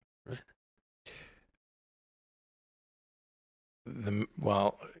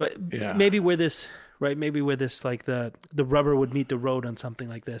 Yeah. Maybe where this like the rubber would meet the road on something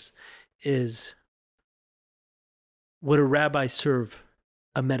like this is, would a rabbi serve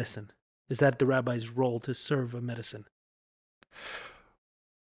a medicine? Is that the rabbi's role, to serve a medicine?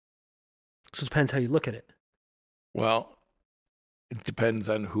 So it depends how you look at it. Well, it depends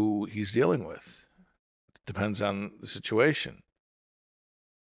on who he's dealing with. It depends on the situation.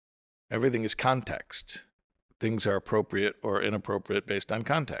 Everything is context. Things are appropriate or inappropriate based on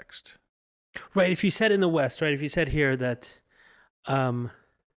context. Right. If you said in the West, right, if you said here that the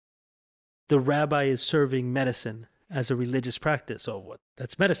rabbi is serving medicine as a religious practice,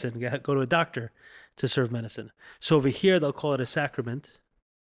 that's medicine. You go to a doctor to serve medicine. So over here, they'll call it a sacrament,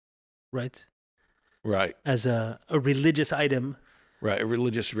 right? Right. As a religious item. Right, a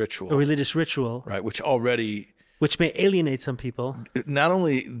religious ritual. Right, which may alienate some people. Not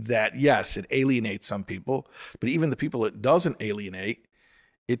only that, yes, it alienates some people, but even the people it doesn't alienate,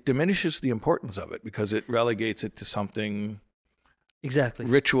 it diminishes the importance of it because it relegates it to something exactly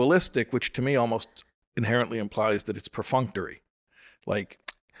ritualistic, which to me almost inherently implies that it's perfunctory.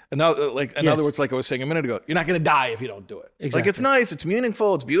 In other words, like I was saying a minute ago, you're not going to die if you don't do it. Exactly. Like, it's nice, it's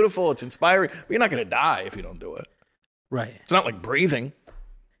meaningful, it's beautiful, it's inspiring, but you're not going to die if you don't do it. Right. It's not like breathing.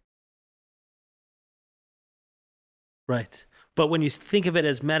 Right. But when you think of it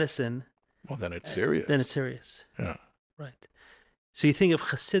as medicine, well, then it's serious. Yeah. Right. So you think of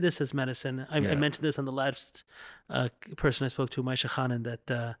Chassidus as medicine. I mentioned this on the last person I spoke to, Moshe Chanan,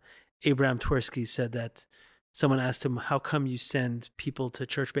 that Abraham Twersky said that someone asked him, how come you send people to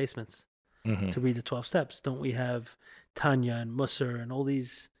church basements to read the 12 steps? Don't we have Tanya and Musar and all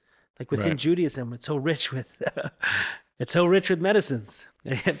these, like within Judaism, it's so rich with medicines.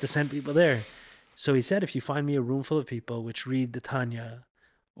 You have to send people there. So he said, if you find me a room full of people which read the Tanya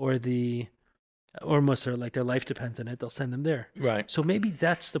or Musar, like their life depends on it, they'll send them there. Right. So maybe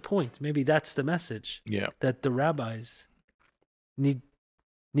that's the point. Maybe that's the message. Yeah. That the rabbis need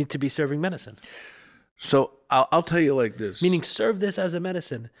to be serving medicine. So I'll tell you like this. Meaning serve this as a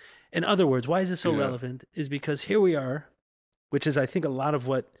medicine. In other words, why is this so relevant? Is because here we are, which is I think a lot of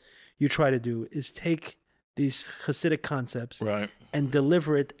what you try to do is take these Hasidic concepts and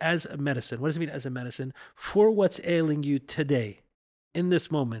deliver it as a medicine. What does it mean as a medicine? For what's ailing you today, in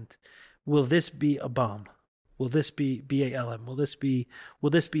this moment, will this be a balm? Will this be BALM? Will this be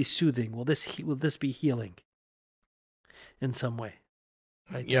soothing? Will this be healing in some way?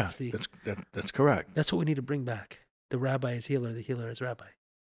 Right? Yeah, that's correct. That's what we need to bring back. The rabbi is healer, the healer is rabbi.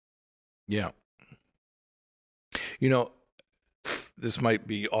 Yeah. This might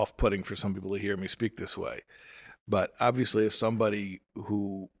be off-putting for some people to hear me speak this way, but obviously as somebody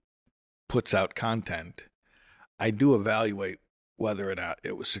who puts out content, I do evaluate whether or not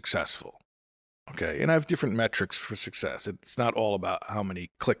it was successful. Okay, and I have different metrics for success. It's not all about how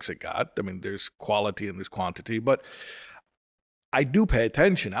many clicks it got. I mean, there's quality and there's quantity, but I do pay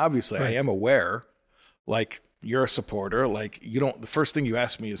attention. Obviously, I am aware. Like, you're a supporter. Like, the first thing you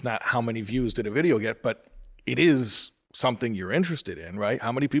ask me is not how many views did a video get, but it is something you're interested in, right?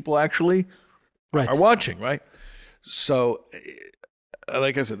 How many people actually are watching, right? So,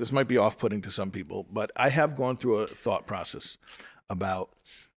 like I said, this might be off-putting to some people, but I have gone through a thought process about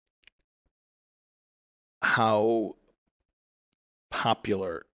how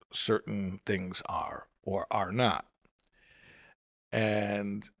popular certain things are or are not.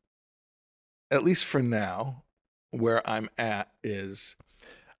 And at least for now, where I'm at is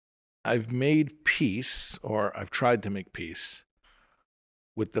I've made peace, or I've tried to make peace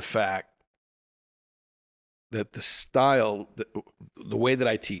with the fact that the style, the way that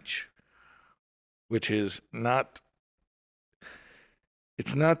I teach, which is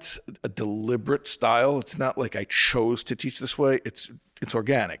it's not a deliberate style. It's not like I chose to teach this way. It's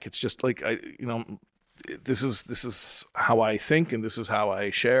organic. It's just like this is how I think, and this is how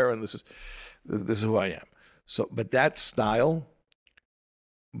I share, and this is who I am. So, but that style,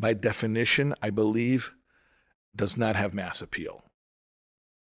 by definition, I believe, does not have mass appeal.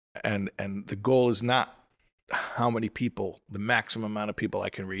 And the goal is not how many people, the maximum amount of people I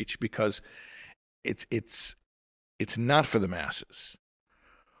can reach, because it's not for the masses.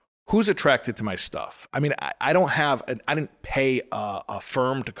 Who's attracted to my stuff? I mean, I didn't pay a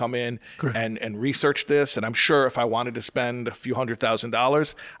firm to come in and research this. And I'm sure if I wanted to spend a few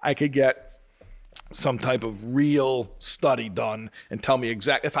 $100,000, I could get some type of real study done and tell me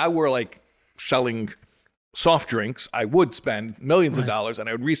exactly. If I were like selling soft drinks, I would spend millions of dollars, and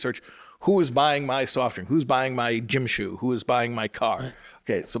I would research who is buying my soft drink, who's buying my gym shoe, who is buying my car. Right.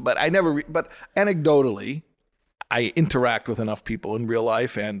 Okay, so but anecdotally, I interact with enough people in real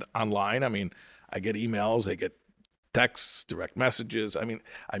life and online. I mean, I get emails, I get texts, direct messages. I mean,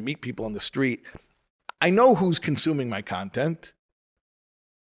 I meet people on the street. I know who's consuming my content.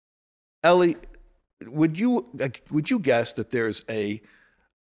 Ellie, would you guess that there's a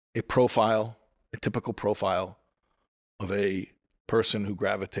profile, a typical profile of a person who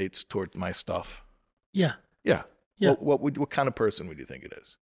gravitates toward my stuff? Yeah. Yeah. Yeah. What kind of person would you think it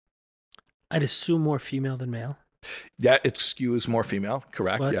is? I'd assume more female than male. Yeah, it skews more female.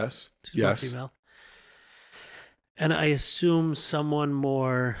 Correct. What? Yes. More female. And I assume someone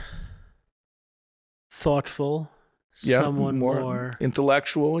more thoughtful. Yeah. Someone more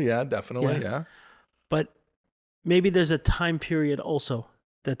intellectual. Yeah, definitely. Yeah. But maybe there's a time period also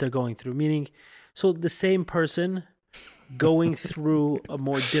that they're going through. Meaning, so the same person going through a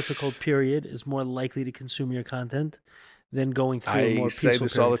more difficult period is more likely to consume your content than going through a more peaceful period. I say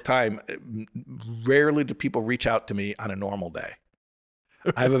this all the time. Rarely do people reach out to me on a normal day.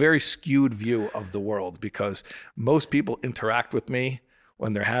 I have a very skewed view of the world because most people interact with me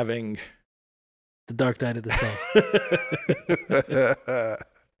when they're having the dark night of the soul.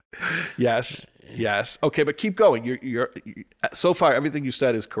 Yes. Okay, but keep going. You're so far everything you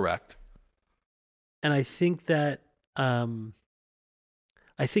said is correct. And I think that I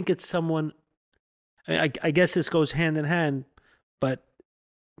think it's someone. I guess this goes hand in hand, but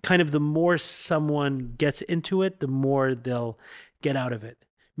kind of the more someone gets into it, the more they'll get out of it.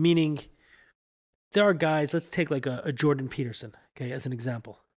 Meaning, there are guys, let's take like a Jordan Peterson, okay, as an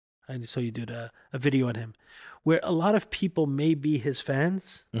example. I saw you did a video on him, where a lot of people may be his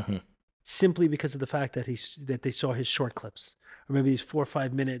fans simply because of the fact that they saw his short clips, or maybe these 4 or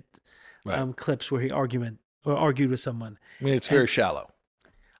 5 minute clips where he argued with someone. I mean, it's very shallow.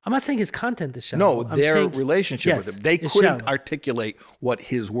 I'm not saying his content is shallow. No, their relationship with him. They couldn't articulate what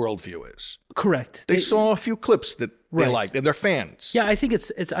his worldview is. Correct. They saw a few clips that they liked, and they're fans. Yeah, I think it's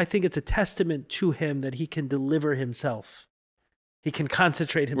a testament to him that he can deliver himself. He can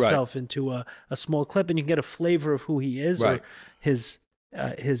concentrate himself into a small clip, and you can get a flavor of who he is or his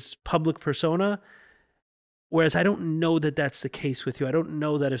public persona. Whereas I don't know that that's the case with you. I don't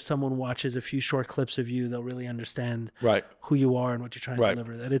know that if someone watches a few short clips of you, they'll really understand who you are and what you're trying to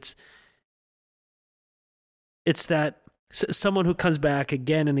deliver. That it's that someone who comes back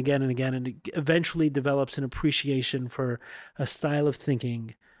again and again and again and eventually develops an appreciation for a style of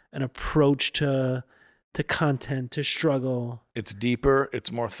thinking, an approach to content, to struggle. It's deeper.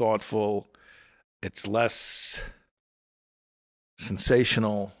 It's more thoughtful. It's less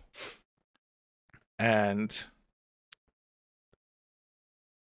sensational. And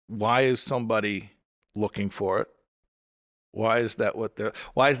why is somebody looking for it? Why is that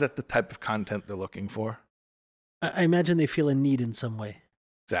the type of content they're looking for? I imagine they feel a need in some way.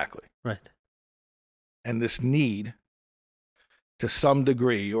 Exactly. Right. And this need, to some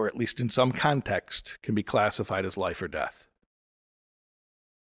degree, or at least in some context, can be classified as life or death.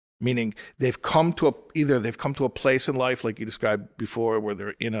 Meaning they've come to a place in life, like you described before, where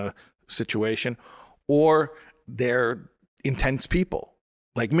they're in a situation, or they're intense people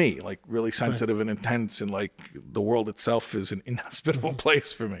like me, like really sensitive and intense, and like the world itself is an inhospitable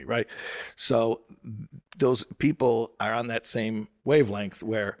place for me, right? So those people are on that same wavelength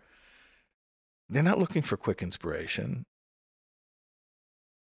where they're not looking for quick inspiration.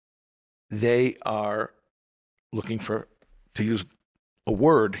 They are looking for, to use a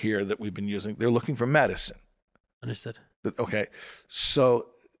word here that we've been using, they're looking for medicine. Understood. Okay. So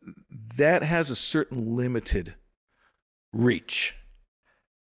that has a certain limited reach.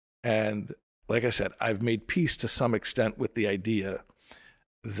 And like I said, I've made peace to some extent with the idea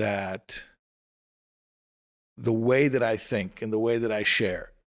that the way that I think and the way that I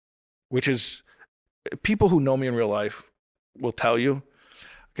share, which is, people who know me in real life will tell you,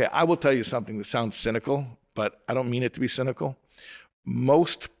 okay, I will tell you something that sounds cynical, but I don't mean it to be cynical.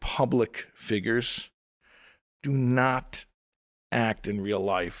 Most public figures do not act in real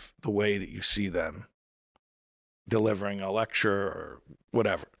life the way that you see them delivering a lecture or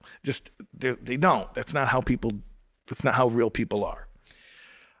whatever. Just, they don't. That's not how real people are.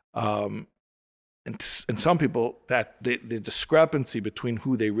 And some people, that the discrepancy between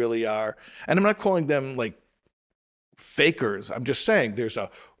who they really are, and I'm not calling them like fakers. I'm just saying there's a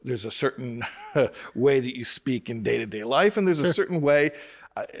certain way that you speak in day-to-day life, and there's a certain way,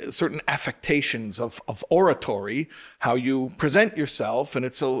 certain affectations of oratory, how you present yourself, and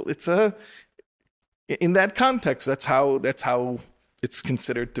it's a in that context, that's how it's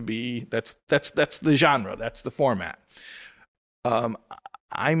considered to be. That's the genre. That's the format.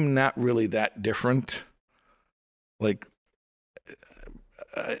 I'm not really that different. Like,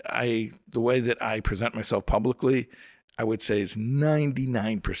 the way that I present myself publicly, I would say is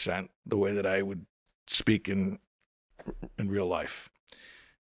 99% the way that I would speak in real life.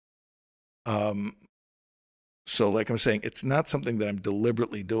 So like I'm saying, it's not something that I'm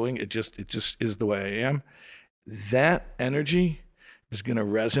deliberately doing. It just is the way I am. That energy is going to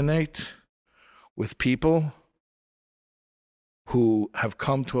resonate with people who have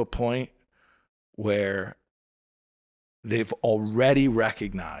come to a point where they've already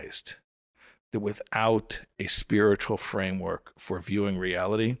recognized that without a spiritual framework for viewing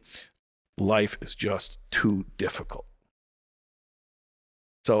reality, life is just too difficult.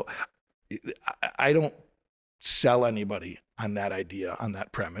 So I don't sell anybody on that idea, on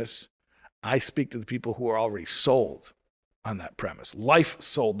that premise. I speak to the people who are already sold on that premise. Life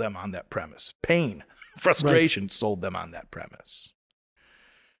sold them on that premise. Pain, frustration sold them on that premise.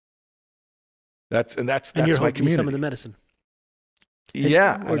 That's and my you're hoping community. some of the medicine.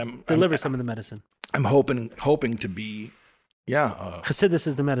 Yeah, or and deliver some of the medicine. I'm hoping to be, Chassidus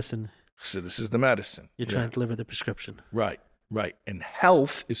is the medicine. Chassidus is the medicine. You're trying to deliver the prescription. Right. And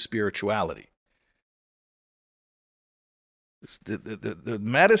health is spirituality. The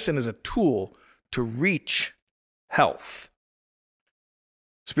medicine is a tool to reach health.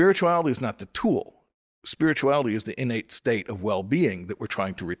 Spirituality is not the tool. Spirituality is the innate state of well-being that we're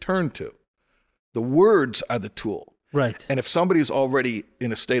trying to return to. The words are the tool. Right. And if somebody's already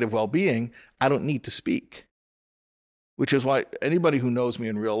in a state of well-being, I don't need to speak. Which is why anybody who knows me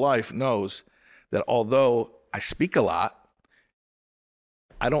in real life knows that although I speak a lot,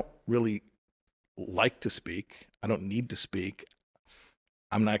 I don't really like to speak. I don't need to speak.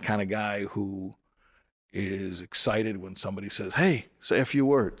 I'm that kind of guy who is excited when somebody says, "Hey, say a few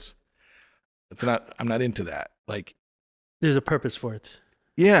words." I'm not into that. Like, there's a purpose for it.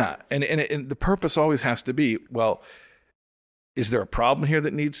 Yeah, and the purpose always has to be, well, is there a problem here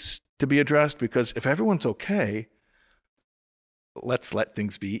that needs to be addressed? Because if everyone's okay, let's let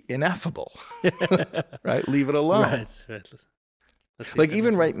things be ineffable, right? Leave it alone. Right. Like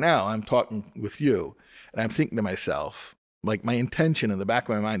even right now, I'm talking with you, and I'm thinking to myself, like my intention in the back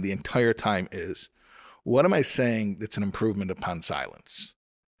of my mind the entire time is, what am I saying that's an improvement upon silence?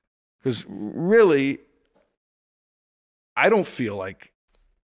 Because really, I don't feel like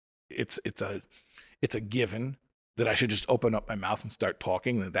it's a given that I should just open up my mouth and start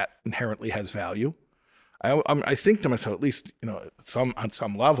talking, that inherently has value. I think to myself, at least, on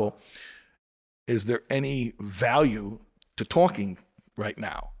some level, is there any value to talking right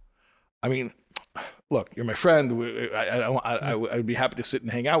now? I mean, look, you're my friend. I would be happy to sit and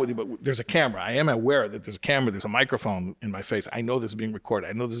hang out with you, but there's a camera. I am aware that there's a camera. There's a microphone in my face. I know this is being recorded.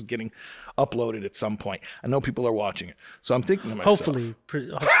 I know this is getting uploaded at some point. I know people are watching it. So I'm thinking to myself. Hopefully.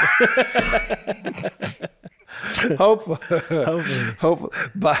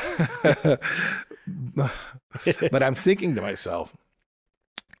 But I'm thinking to myself,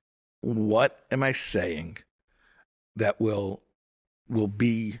 what am I saying that will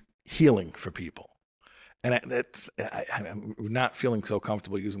be healing for people? I'm not feeling so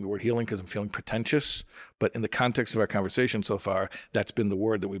comfortable using the word healing because I'm feeling pretentious. But in the context of our conversation so far, that's been the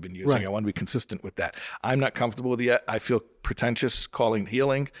word that we've been using. Right. I want to be consistent with that. I'm not comfortable with it yet. I feel pretentious calling it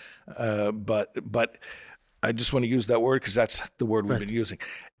healing, but I just want to use that word because that's the word we've been using.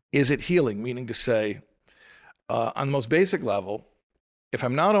 Is it healing? Meaning to say, on the most basic level, if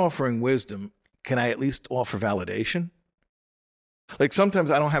I'm not offering wisdom, can I at least offer validation? Like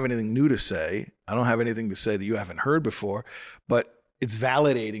sometimes I don't have anything new to say. I don't have anything to say that you haven't heard before, but it's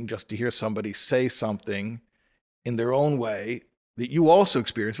validating just to hear somebody say something in their own way that you also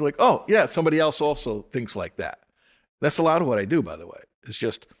experience. You're like, oh yeah, somebody else also thinks like that. That's a lot of what I do, by the way. It's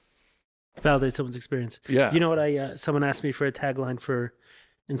just validate someone's experience. Yeah. You know what? Someone asked me for a tagline for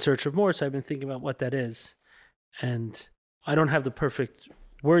In Search of More, so I've been thinking about what that is. And I don't have the perfect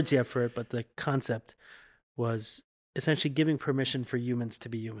words yet for it, but the concept was essentially giving permission for humans to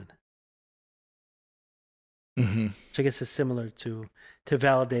be human. Mm-hmm. Which I guess is similar to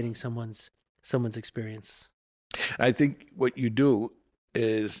validating someone's experience. I think what you do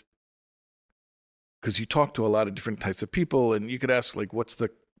is, because you talk to a lot of different types of people, and you could ask, like,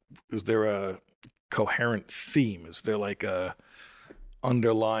 is there a coherent theme? Is there like a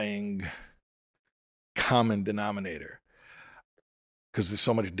underlying common denominator? Because there's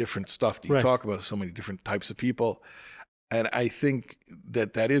so much different stuff that you talk about, so many different types of people. And I think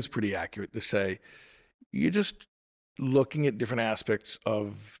that is pretty accurate to say you're just looking at different aspects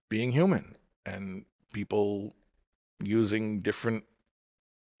of being human and people using different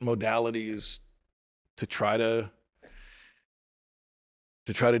modalities to try to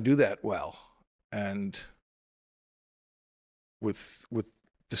do that well. And with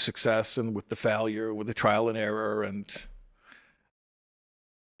the success and with the failure, with the trial and error, and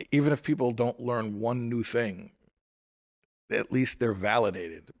even if people don't learn one new thing, at least they're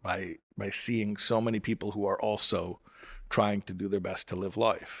validated by seeing so many people who are also trying to do their best to live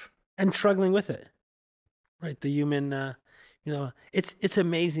life. And struggling with it. Right. The human, it's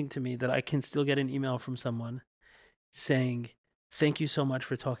amazing to me that I can still get an email from someone saying, thank you so much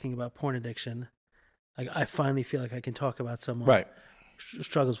for talking about porn addiction. Like, I finally feel like I can talk about someone who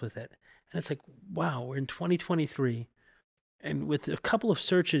struggles with it. And it's like, wow, we're in 2023. And with a couple of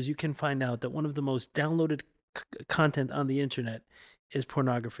searches, you can find out that one of the most downloaded content on the internet is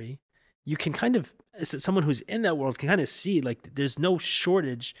pornography. You can kind of, as someone who's in that world, can kind of see, like, there's no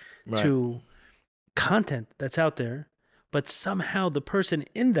shortage to content that's out there, but somehow the person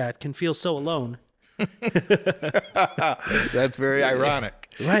in that can feel so alone. That's very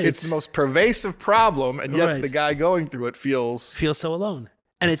ironic. Right. It's the most pervasive problem, and yet the guy going through it feels so alone.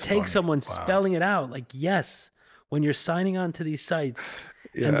 And it takes someone spelling it out, like, yes, when you're signing on to these sites,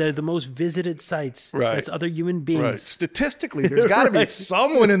 and they're the most visited sites, that's other human beings. Right. Statistically, there's got to be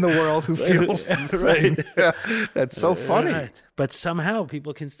someone in the world who feels the same. Yeah. That's so funny. Right. But somehow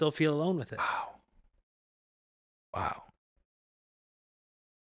people can still feel alone with it. Wow.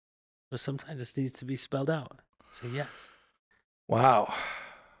 So sometimes this needs to be spelled out. So yes. Wow.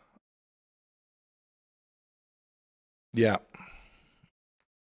 Yeah.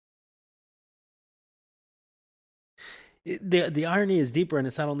 The irony is deeper, and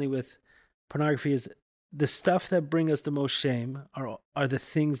it's not only with pornography. Is the stuff that bring us the most shame are the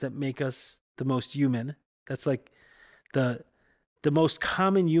things that make us the most human. That's like the most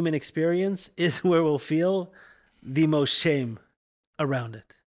common human experience is where we'll feel the most shame around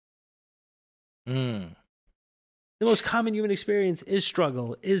it. Mm. The most common human experience is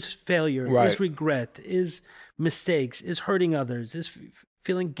struggle, is failure, is regret, is mistakes, is hurting others, is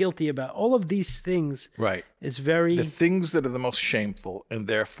feeling guilty about all of these things. Right. It's very... The things that are the most shameful and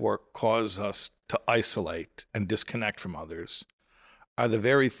therefore cause us to isolate and disconnect from others are the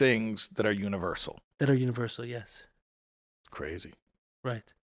very things that are universal. That are universal, yes. Crazy. Right.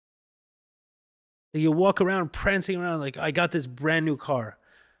 You walk around prancing around like, I got this brand new car.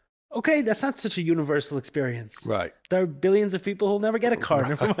 Okay, that's not such a universal experience. Right. There are billions of people who'll never get a car,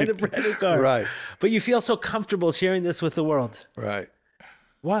 never mind a brand new car. Right. But you feel so comfortable sharing this with the world. Right.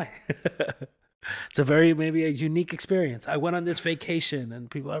 Why? It's maybe a unique experience. I went on this vacation and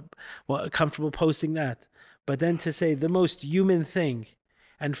people are comfortable posting that. But then to say the most human thing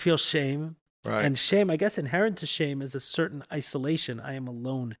and feel shame. Right. And shame, I guess inherent to shame is a certain isolation. I am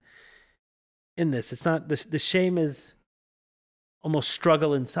alone in this. It's not, the shame is almost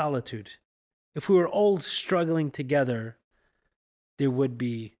struggle in solitude. If we were all struggling together, there would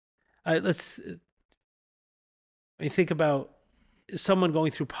be, think about someone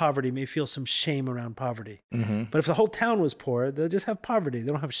going through poverty may feel some shame around poverty. Mm-hmm. But if the whole town was poor, they'll just have poverty.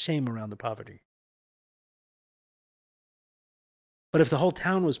 They don't have shame around the poverty. But if the whole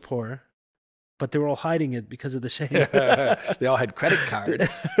town was poor, but they were all hiding it because of the shame. They all had credit cards.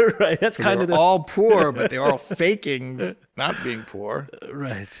 Right. That's So kind of they were all poor, but they were all faking not being poor.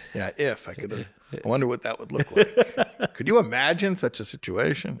 right. Yeah, if I could, I wonder what that would look like. Could you imagine such a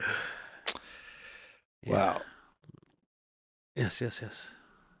situation? Yeah. Wow. Yes.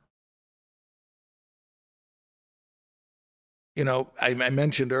 You know, I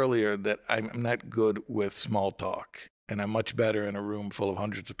mentioned earlier that I'm not good with small talk, and I'm much better in a room full of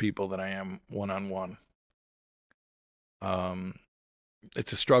hundreds of people than I am one-on-one.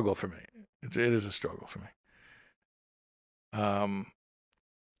 It's a struggle for me. It is a struggle for me.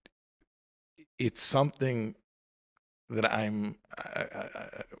 It's something that I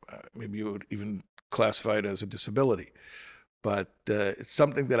maybe you would even classify it as a disability, but it's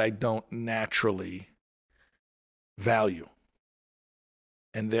something that I don't naturally value.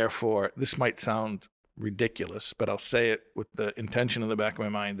 And therefore, this might sound ridiculous, but I'll say it with the intention in the back of my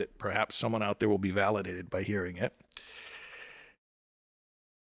mind that perhaps someone out there will be validated by hearing it.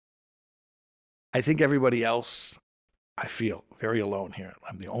 I think everybody else, I feel very alone here.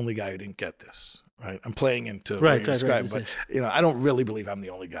 I'm the only guy who didn't get this, right? I'm playing into what you described, but I don't really believe I'm the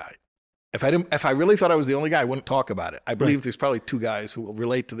only guy. If I really thought I was the only guy, I wouldn't talk about it. I believe there's probably two guys who will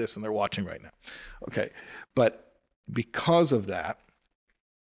relate to this and they're watching right now. Okay. But because of that,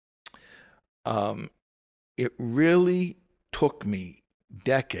 it really took me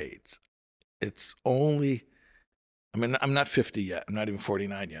decades. It's only, I'm not 50 yet. I'm not even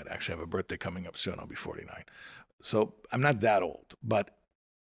 49 yet. Actually, I have a birthday coming up soon. I'll be 49. So I'm not that old, but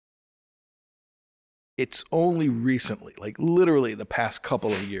it's only recently, like literally the past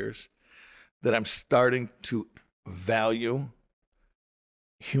couple of years, that I'm starting to value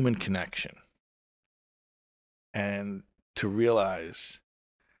human connection and to realize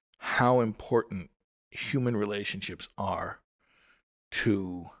how important human relationships are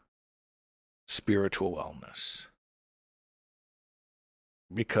to spiritual wellness.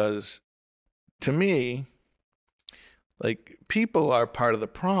 Because to me, like, people are part of the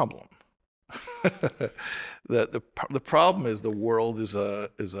problem. The problem is the world is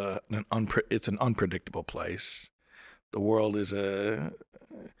an unpredictable place. The world is at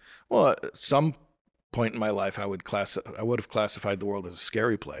some point in my life I would have classified the world as a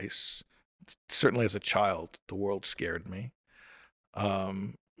scary place. Certainly as a child, the world scared me. I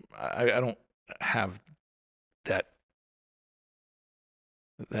don't have that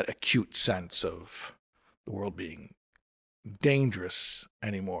acute sense of the world being dangerous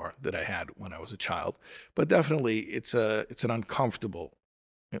anymore that I had when I was a child. But definitely it's an uncomfortable,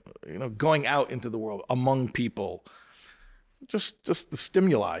 going out into the world among people. Just the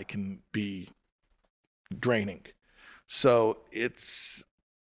stimuli can be draining. So it's,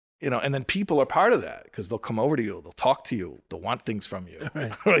 and then people are part of that because they'll come over to you, they'll talk to you, they'll want things from you.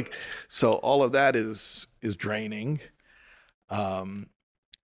 Right. So all of that is draining. And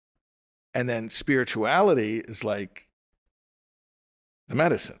then spirituality is like the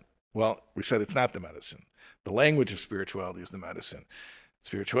medicine. Well, we said it's not the medicine. The language of spirituality is the medicine.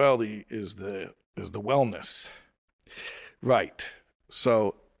 Spirituality is the wellness. Right.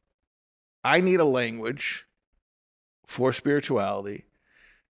 So I need a language for spirituality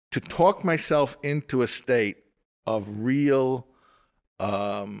to talk myself into a state of real,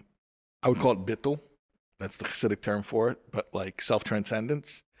 I would call it bittul. That's the Hasidic term for it, but like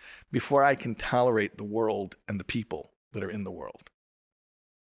self-transcendence, before I can tolerate the world and the people that are in the world.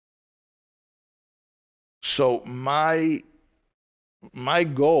 So my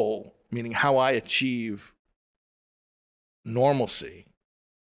goal, meaning how I achieve normalcy,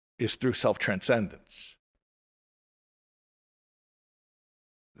 is through self-transcendence.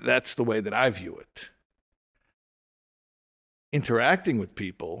 That's the way that I view it. Interacting with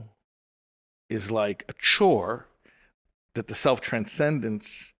people is like a chore that the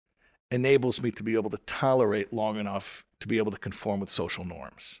self-transcendence enables me to be able to tolerate long enough to be able to conform with social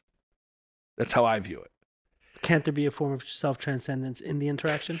norms. That's how I view it. Can't there be a form of self-transcendence in the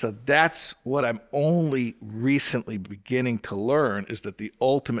interaction? So that's what I'm only recently beginning to learn, is that the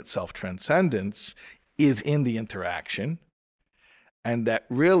ultimate self-transcendence is in the interaction. And that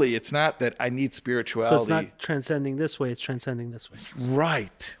really, it's not that I need spirituality. So it's not transcending this way, it's transcending this way.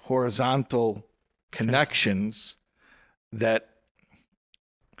 Right. Horizontal connections that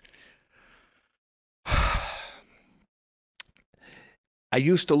I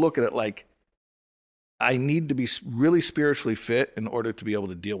used to look at it like I need to be really spiritually fit in order to be able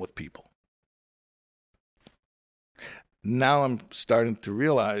to deal with people. Now I'm starting to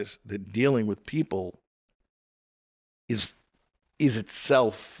realize that dealing with people is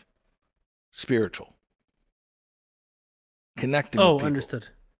itself spiritual. Connecting with people. Understood.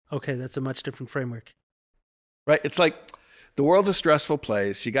 Okay, that's a much different framework. Right? It's like the world's a stressful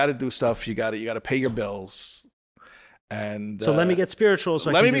place. You got to do stuff. You got to pay your bills. And so let me get spiritual.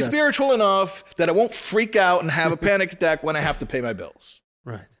 So let me be spiritual enough that I won't freak out and have a panic attack when I have to pay my bills.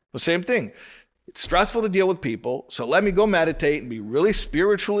 Right. The same thing. It's stressful to deal with people. So let me go meditate and be really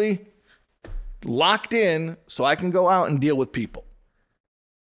spiritually locked in so I can go out and deal with people.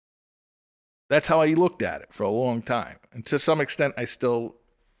 That's how I looked at it for a long time. And to some extent,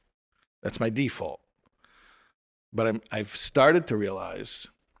 that's my default. But I've started to realize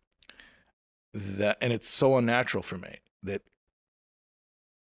that, and it's so unnatural for me, that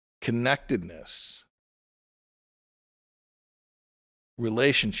connectedness,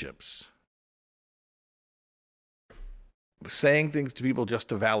 relationships, saying things to people just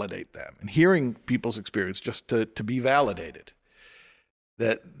to validate them, and hearing people's experience just to be validated,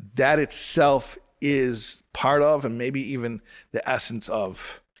 that itself is part of, and maybe even the essence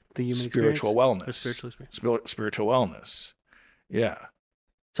of, the human spiritual wellness. Or spiritual experience. Spiritual wellness. Yeah.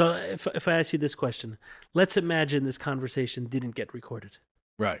 So if I ask you this question, let's imagine this conversation didn't get recorded.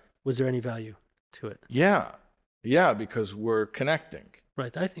 Right. Was there any value to it? Yeah. Yeah, because we're connecting.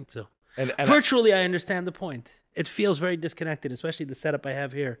 Right, I think so. And virtually, I understand the point. It feels very disconnected, especially the setup I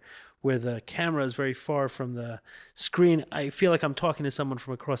have here, where the camera is very far from the screen. I feel like I'm talking to someone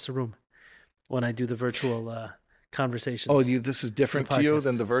from across the room when I do the virtual conversations. Oh, this is different to you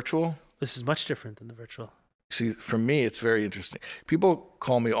than the virtual? This is much different than the virtual. See, for me, it's very interesting. People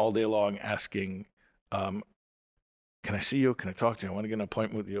call me all day long asking, can I see you? Can I talk to you? I want to get an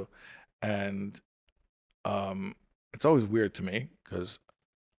appointment with you. And it's always weird to me because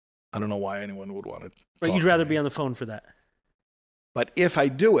I don't know why anyone would want to Right, you'd rather be on the phone for that. But if I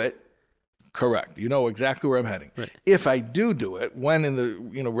do it, correct. You know exactly where I'm heading. Right. If I do it, when in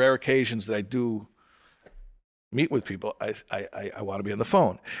the rare occasions that I do meet with people, I want to be on the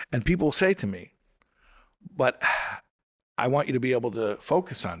phone. And people say to me, but I want you to be able to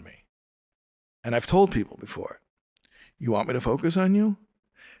focus on me. And I've told people before, you want me to focus on you?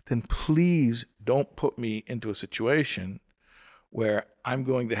 Then please don't put me into a situation where I'm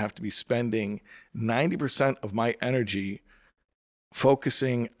going to have to be spending 90% of my energy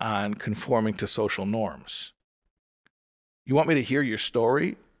focusing on conforming to social norms. You want me to hear your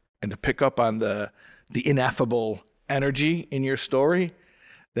story and to pick up on the ineffable energy in your story?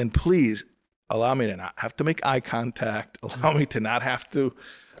 Then please allow me to not have to make eye contact. Allow me to not have to,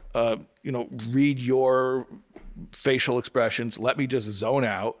 read your facial expressions. Let me just zone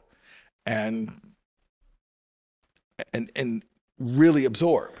out and really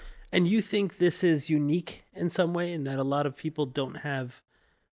absorb. And you think this is unique in some way, in that a lot of people don't have,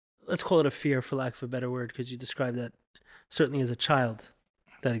 let's call it a fear for lack of a better word, because you described that certainly as a child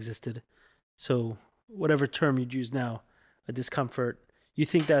that existed. So whatever term you'd use now, a discomfort, you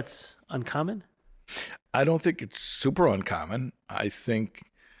think that's uncommon? I don't think it's super uncommon. I think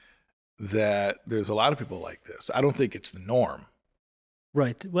that there's a lot of people like this. I don't think it's the norm.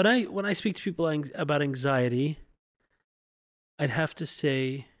 Right. When I speak to people about anxiety, I'd have to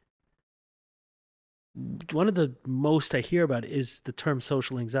say one of the most I hear about is the term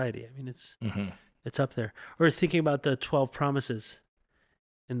social anxiety. I mean, it's up there. Or thinking about the 12 promises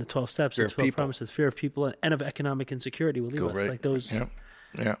in the 12 steps, fear the 12 promises, fear of people and of economic insecurity will leave us. Right. Like those,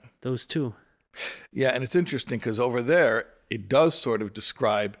 those two. Yeah, and it's interesting because over there, it does sort of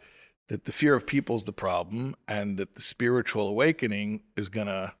describe that the fear of people is the problem and that the spiritual awakening is going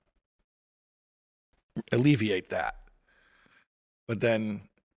to alleviate that. But then,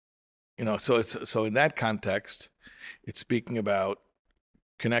 so in that context, it's speaking about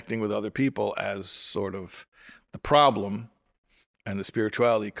connecting with other people as sort of the problem, and the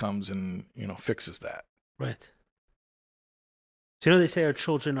spirituality comes and, fixes that. Right. So they say our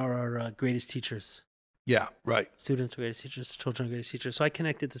children are our greatest teachers. Yeah, right. Students are greatest teachers, children are greatest teachers. So I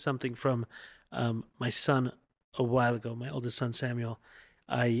connected to something from my son a while ago, my oldest son, Samuel.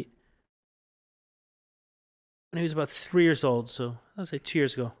 When he was about 3 years old, so I would say 2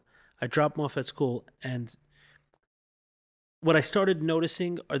 years ago, I dropped him off at school, and what I started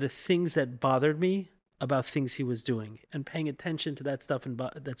noticing are the things that bothered me about things he was doing, and paying attention to that stuff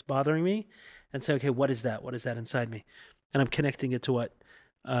that's bothering me, and say, okay, what is that? What is that inside me? And I'm connecting it to what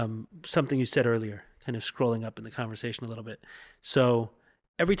something you said earlier, kind of scrolling up in the conversation a little bit. So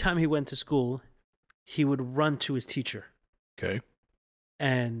every time he went to school, he would run to his teacher. Okay.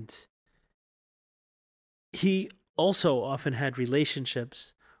 And he also often had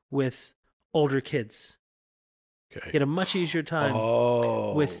relationships with older kids. Okay. He had a much easier time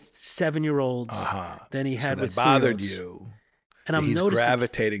with 7-year-olds than he had with 3-year-olds. That bothered you. And I'm he's noticing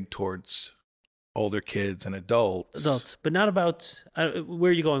gravitating towards older kids and adults. But not about,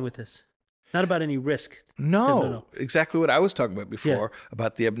 where are you going with this? Not about any risk. No, exactly what I was talking about before,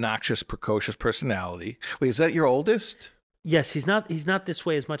 about the obnoxious, precocious personality. Wait, is that your oldest? Yes, he's not this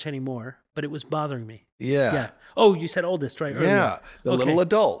way as much anymore, but it was bothering me. Yeah. Oh, you said oldest, right? Earlier. Yeah, the little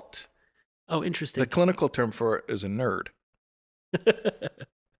adult. Oh, interesting. The clinical term for it is a nerd.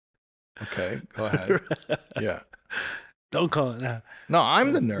 Okay, go ahead. Yeah. Don't call it that. No,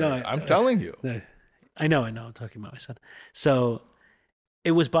 I'm the nerd. No, I'm telling you. I know. I'm talking about my son. So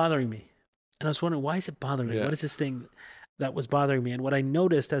it was bothering me. And I was wondering, why is it bothering me? What is this thing that was bothering me? And what I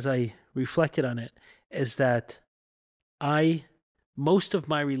noticed as I reflected on it is that most of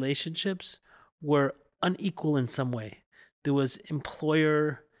my relationships were unequal in some way. There was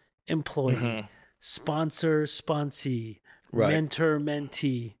employer-employee, sponsor-sponsee,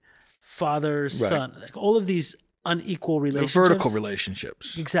 mentor-mentee, father-son, like all of these unequal relationships. The vertical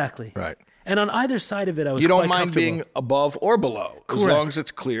relationships. Exactly. Right. And on either side of it, I was You don't quite mind being above or below, as long as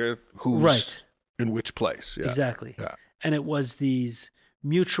it's clear who's in which place. Yeah. Exactly. Yeah. And it was these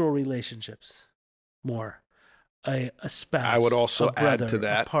mutual relationships more. A spouse, I would also a brother, add to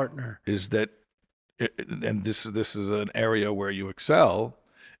that a partner. Is that, and this is an area where you excel,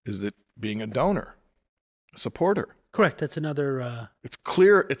 is that being a donor, a supporter. Correct. That's another. It's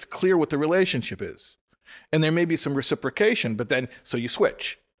clear what the relationship is, and there may be some reciprocation, but then so you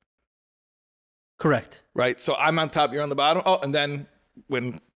switch. Correct. Right. So I'm on top, you're on the bottom. Oh, and then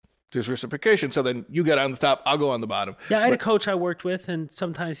when there's reciprocation, so then you get on the top, I'll go on the bottom. Yeah, I had a coach I worked with, and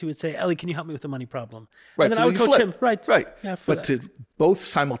sometimes he would say, "Ellie, can you help me with the money problem?" Right. And then So I would coach him. Right. Yeah, but to both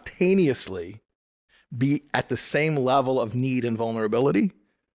simultaneously be at the same level of need and vulnerability.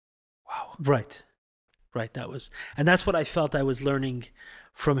 Wow. Right. And that's what I felt I was learning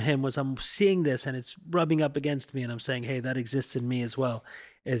from him, was I'm seeing this and it's rubbing up against me, and I'm saying, hey, that exists in me as well,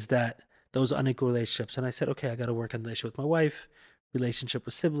 is that those unequal relationships. And I said, okay, I got to work on the relationship with my wife, relationship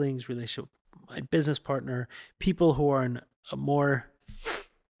with siblings, relationship with my business partner, people who are in a more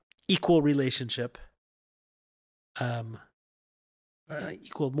equal relationship, more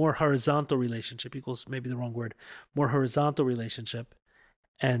horizontal relationship, equals maybe the wrong word, more horizontal relationship,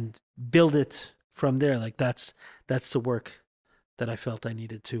 and build it from there. Like that's the work that I felt I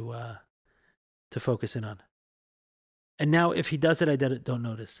needed to focus in on. And now if he does it, I don't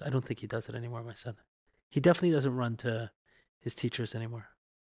notice. I don't think he does it anymore, my son. He definitely doesn't run to his teachers anymore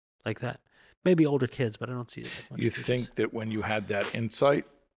like that. Maybe older kids, but I don't see it as much. You think that when you had that insight,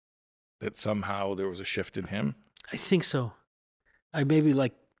 that somehow there was a shift in him? I think so. Maybe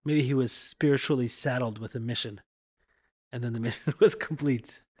he was spiritually saddled with a mission, and then the mission was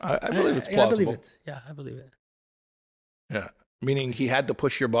complete. I believe it's plausible. I believe it. Yeah, I believe it. Yeah. Meaning he had to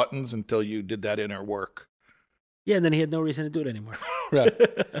push your buttons until you did that inner work. Yeah, and then he had no reason to do it anymore. Right.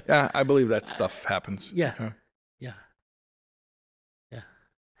 Yeah, I believe that stuff happens. Yeah.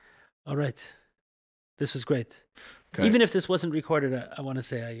 All right. This was great. Okay. Even if this wasn't recorded, I want to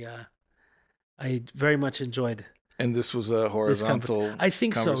say I very much enjoyed. And this was a horizontal I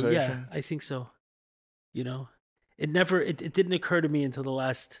think so. Yeah, I think so. You know, it didn't occur to me until the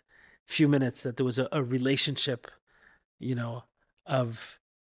last few minutes that there was a relationship, you know, of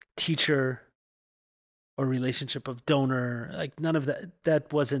teacher or relationship of donor. Like none of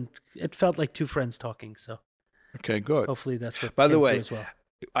that wasn't, it felt like two friends talking. So, okay, good. Hopefully that's what By the way, as well.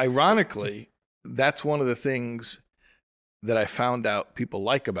 Ironically, that's one of the things that I found out people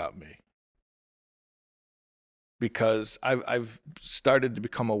like about me. Because I've started to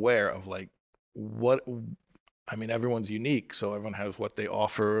become aware of like everyone's unique, so everyone has what they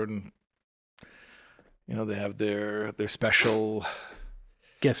offer, and you know, they have their special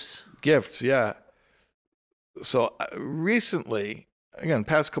gifts. Yeah. So recently, again,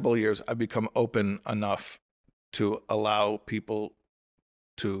 past couple of years, I've become open enough to allow people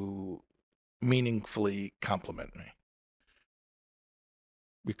to meaningfully compliment me,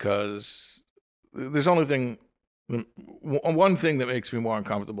 because there's only one thing that makes me more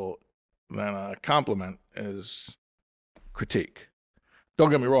uncomfortable than a compliment is critique. Don't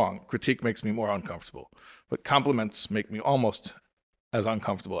get me wrong, critique makes me more uncomfortable, but compliments make me almost as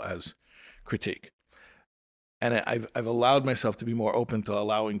uncomfortable as critique. And I've allowed myself to be more open to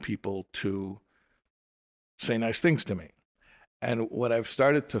allowing people to say nice things to me. And what I've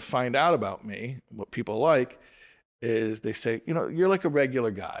started to find out about me, what people like, is they say, you know, you're like a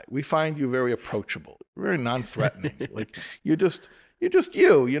regular guy. We find you very approachable, very non-threatening. Like you're just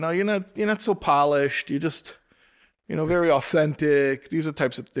you know, you're not so polished. You're just, you know, very authentic. These are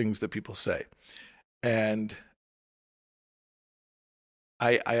types of things that people say. And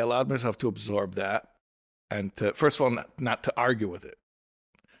I allowed myself to absorb that, and to, first of all, not to argue with it.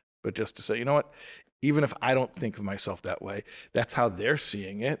 but just to say, you know what? Even if I don't think of myself that way, that's how they're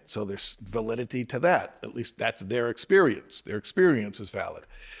seeing it. So there's validity to that. At least that's their experience. Their experience is valid.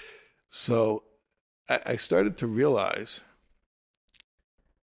 So I started to realize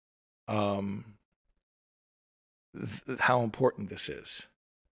how important this is.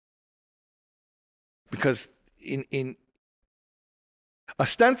 Because in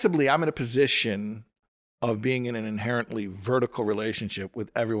ostensibly, I'm in a position of being in an inherently vertical relationship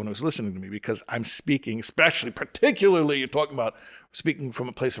with everyone who's listening to me, because I'm speaking, especially, particularly, you're talking about speaking from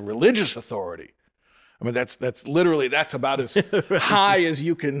a place of religious authority. I mean, that's literally, that's about as right. high as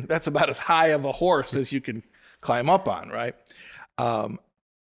you can, that's about as high of a horse as you can climb up on, right?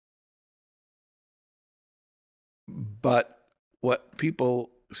 But what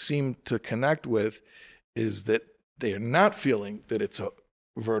people seem to connect with is that they are not feeling that it's a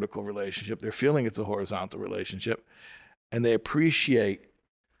vertical relationship. They're feeling it's a horizontal relationship, and they appreciate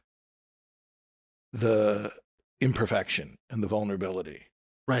the imperfection and the vulnerability.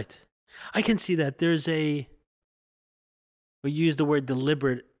 Right. I can see that. We used the word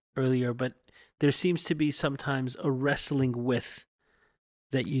deliberate earlier, but there seems to be sometimes a wrestling with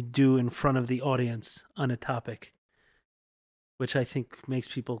that you do in front of the audience on a topic, which I think makes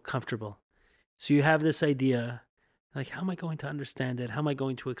people comfortable. So you have this idea, like, how am I going to understand it? How am I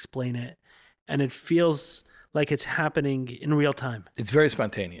going to explain it? And it feels like it's happening in real time. It's very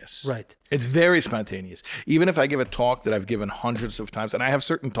spontaneous. Right. It's very spontaneous. Even if I give a talk that I've given hundreds of times, and I have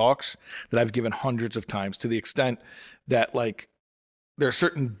certain talks that I've given hundreds of times, to the extent that, like, there are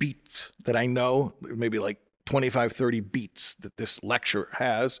certain beats that I know, maybe like 25, 30 beats that this lecture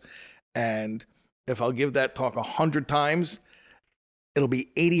has. And if I'll give that talk 100 times, it'll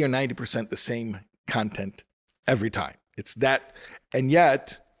be 80 or 90% the same content every time. It's that, and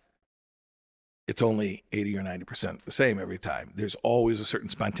yet it's only 80 or 90% the same every time. There's always a certain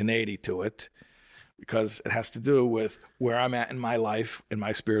spontaneity to it, because it has to do with where I'm at in my life, in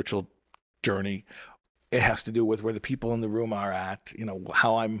my spiritual journey. It has to do with where the people in the room are at, you know,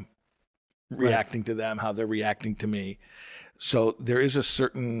 how I'm reacting to them, how they're reacting to me. So there is a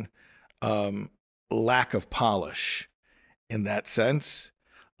certain lack of polish in that sense.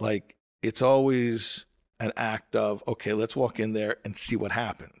 Like, it's always an act of, okay, let's walk in there and see what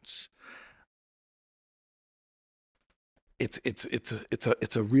happens.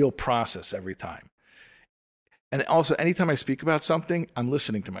 It's a real process every time. And also, anytime I speak about something, I'm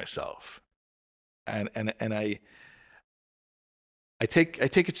listening to myself, and I take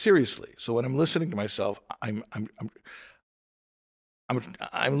it seriously. So when I'm listening to myself, I'm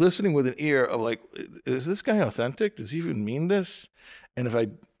listening with an ear of, like, is this guy authentic? Does he even mean this? And if I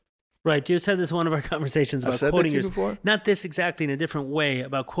Right. You said this in one of our conversations about quoting yourself. Not this exactly, in a different way,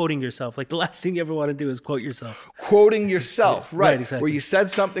 about quoting yourself. Like, the last thing you ever want to do is quote yourself. Quoting yourself, right. Exactly. Where you said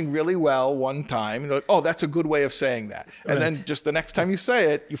something really well one time, you're like, oh, that's a good way of saying that. And then just the next time you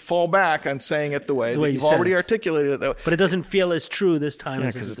say it, you fall back on saying it the way that you've already articulated it that way. But it doesn't feel as true this time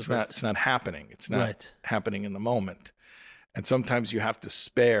as because it's not happening. It's not happening in the moment. And sometimes you have to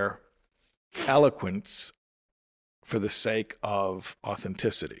spare eloquence for the sake of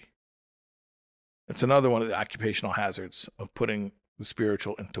authenticity. It's another one of the occupational hazards of putting the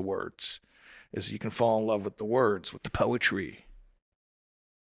spiritual into words, is you can fall in love with the words, with the poetry.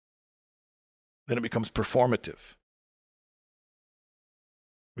 Then it becomes performative,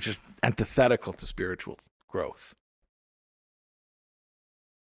 which is antithetical to spiritual growth.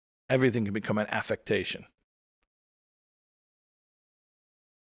 Everything can become an affectation.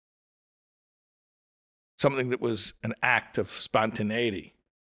 Something that was an act of spontaneity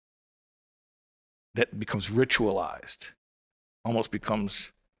that becomes ritualized, almost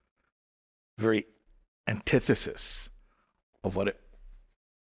becomes very antithesis of what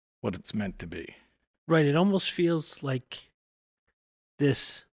it's meant to be. Right. It almost feels like the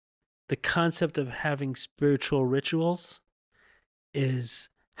concept of having spiritual rituals is,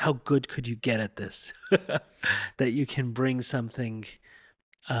 how good could you get at this? That you can bring something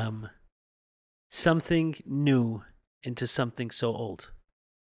new into something so old.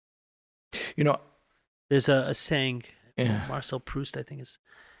 You know, there's a saying, Marcel Proust, I think, is,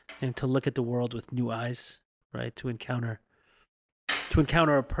 and to look at the world with new eyes, right? To encounter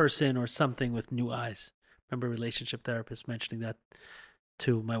a person or something with new eyes. I remember a relationship therapist mentioning that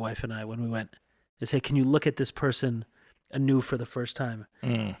to my wife and I when we went. They say, can you look at this person anew for the first time?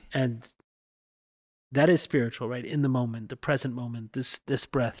 And that is spiritual, right? In the moment, the present moment, this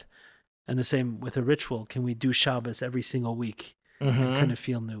breath. And the same with a ritual. Can we do Shabbos every single week? Mm-hmm. And can it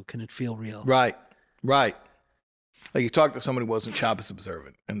feel new? Can it feel real? Right. Like, you talk to somebody who wasn't Shabbos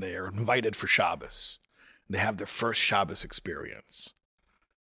observant, and they are invited for Shabbos. They have their first Shabbos experience.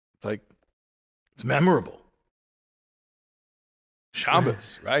 It's like, it's memorable.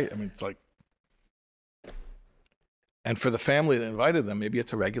 Shabbos, right? I mean, it's like, and for the family that invited them, maybe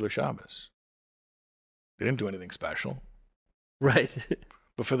it's a regular Shabbos. They didn't do anything special. Right.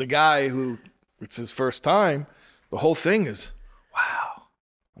 But for the guy who it's his first time, the whole thing is, wow,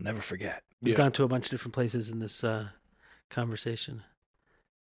 I'll never forget. We've gone to a bunch of different places in this conversation.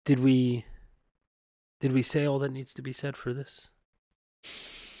 Did we say all that needs to be said for this?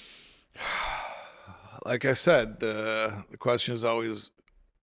 Like I said, the question is always,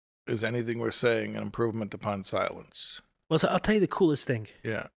 is anything we're saying an improvement upon silence? Well, so I'll tell you the coolest thing.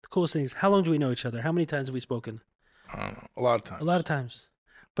 Yeah. The coolest thing is, how long do we know each other? How many times have we spoken? I don't know. A lot of times. A lot of times.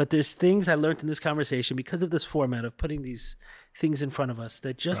 But there's things I learned in this conversation because of this format of putting these things in front of us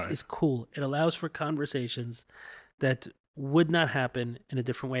that just is cool. It allows for conversations that would not happen in a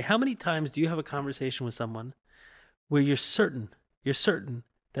different way. How many times do you have a conversation with someone where you're certain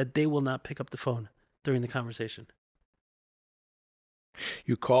that they will not pick up the phone during the conversation?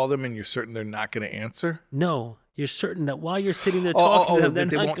 You call them and you're certain they're not going to answer? No, you're certain that while you're sitting there talking to them,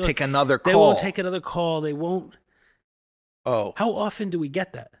 they won't take another call. They won't take another call. They won't. Oh. How often do we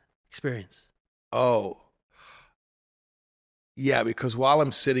get that experience? Oh. Yeah, because while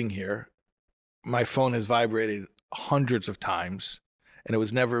I'm sitting here, my phone has vibrated hundreds of times, and it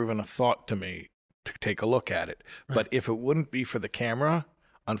was never even a thought to me to take a look at it. Right. But if it wouldn't be for the camera,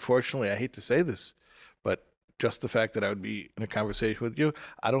 unfortunately, I hate to say this, but just the fact that I would be in a conversation with you,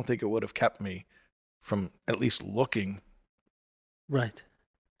 I don't think it would have kept me from at least looking. Right.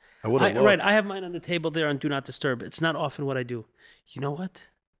 I would have Right. I have mine on the table there on Do Not Disturb. It's not often what I do. You know what?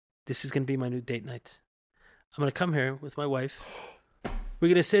 This is going to be my new date night. I'm going to come here with my wife. We're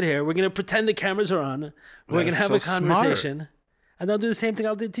going to sit here. We're going to pretend the cameras are on. We're going to have a conversation. Smart. And I'll do the same thing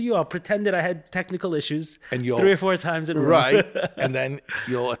I did to you. I'll pretend that I had technical issues and 3 or 4 times in a row. Right. And then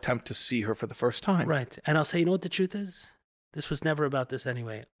you'll attempt to see her for the first time. Right. And I'll say, you know what the truth is? This was never about this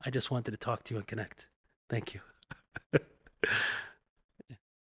anyway. I just wanted to talk to you and connect. Thank you.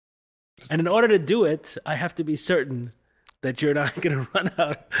 And in order to do it, I have to be certain that you're not going to run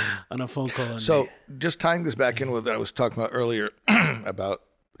out on a phone call on so me. Just tying this back in with what I was talking about earlier about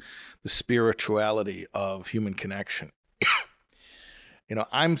the spirituality of human connection. You know,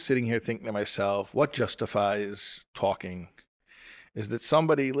 I'm sitting here thinking to myself, what justifies talking is that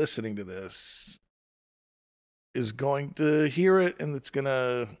somebody listening to this is going to hear it and it's going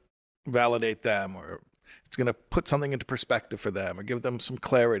to validate them, or it's going to put something into perspective for them or give them some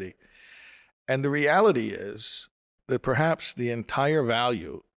clarity. And the reality is that perhaps the entire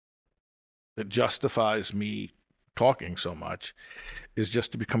value that justifies me talking so much is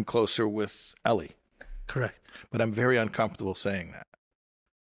just to become closer with Ellie. Correct. But I'm very uncomfortable saying that.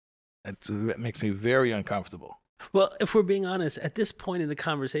 It makes me very uncomfortable. Well, if we're being honest, at this point in the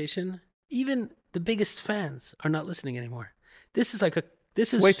conversation, even the biggest fans are not listening anymore. This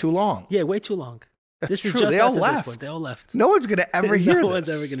is way too long. Yeah, way too long. That's true. Is just they all left. They all left. No one's going to ever hear this. No one's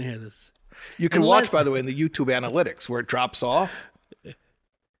ever going to hear this. You can watch, by the way, in the YouTube analytics where it drops off.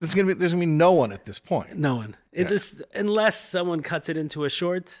 There's going to be no one at this point. No one. Yeah. Unless someone cuts it into a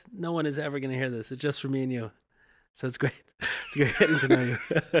short, no one is ever going to hear this. It's just for me and you. So it's great. It's great getting to know you.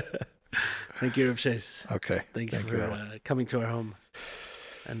 Thank you, Rabbi Shais. Okay. Thank you for coming to our home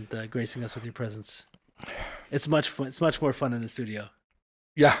and gracing us with your presence. It's much fun. It's much more fun in the studio.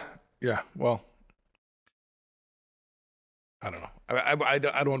 Yeah. Well, I don't know. I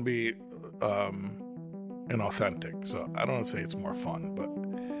don't want to be inauthentic, so I don't want to say it's more fun, but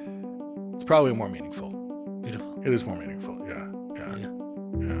it's probably more meaningful. Beautiful. It is more meaningful. Yeah.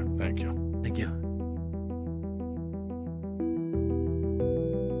 Thank you. Thank you.